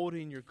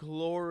beholding your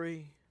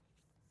glory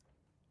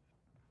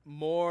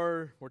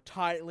more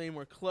tightly,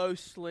 more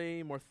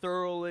closely, more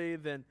thoroughly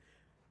than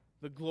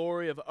the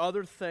glory of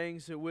other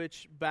things at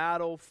which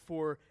battle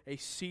for a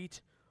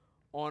seat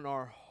on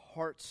our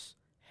heart's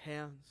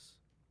hands.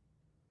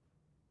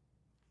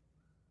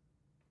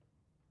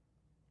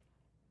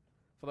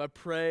 Father, I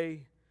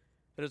pray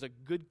that as a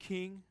good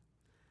king,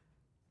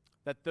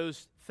 that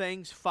those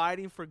things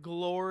fighting for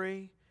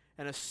glory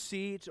and a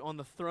seat on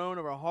the throne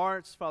of our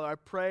hearts, Father, I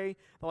pray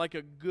that like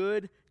a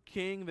good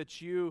king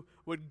that you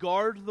would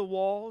guard the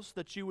walls,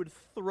 that you would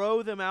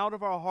throw them out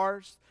of our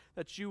hearts,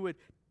 that you would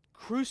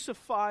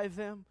crucify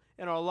them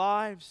in our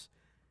lives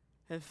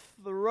and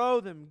throw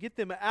them, get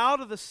them out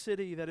of the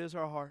city that is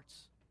our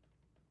hearts.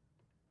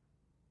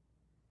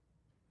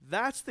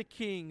 That's the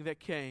king that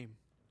came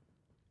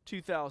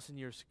 2,000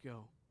 years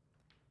ago.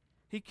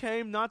 He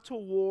came not to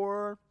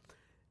war,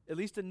 at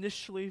least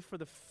initially, for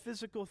the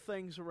physical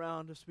things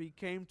around us, but he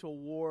came to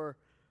war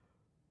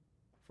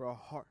for our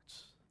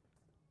hearts.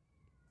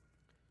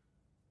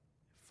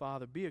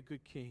 Father, be a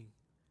good king,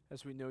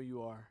 as we know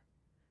you are.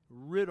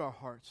 Rid our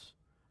hearts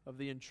of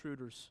the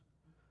intruders.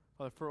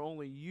 Father, for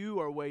only you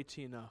are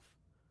weighty enough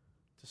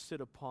to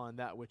sit upon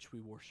that which we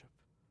worship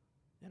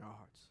in our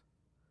hearts.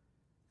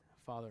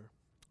 Father,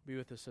 be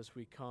with us as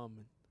we come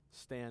and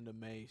stand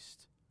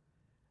amazed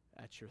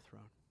at your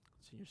throne.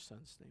 It's in your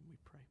Son's name we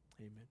pray.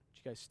 Amen.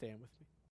 Would you guys stand with me?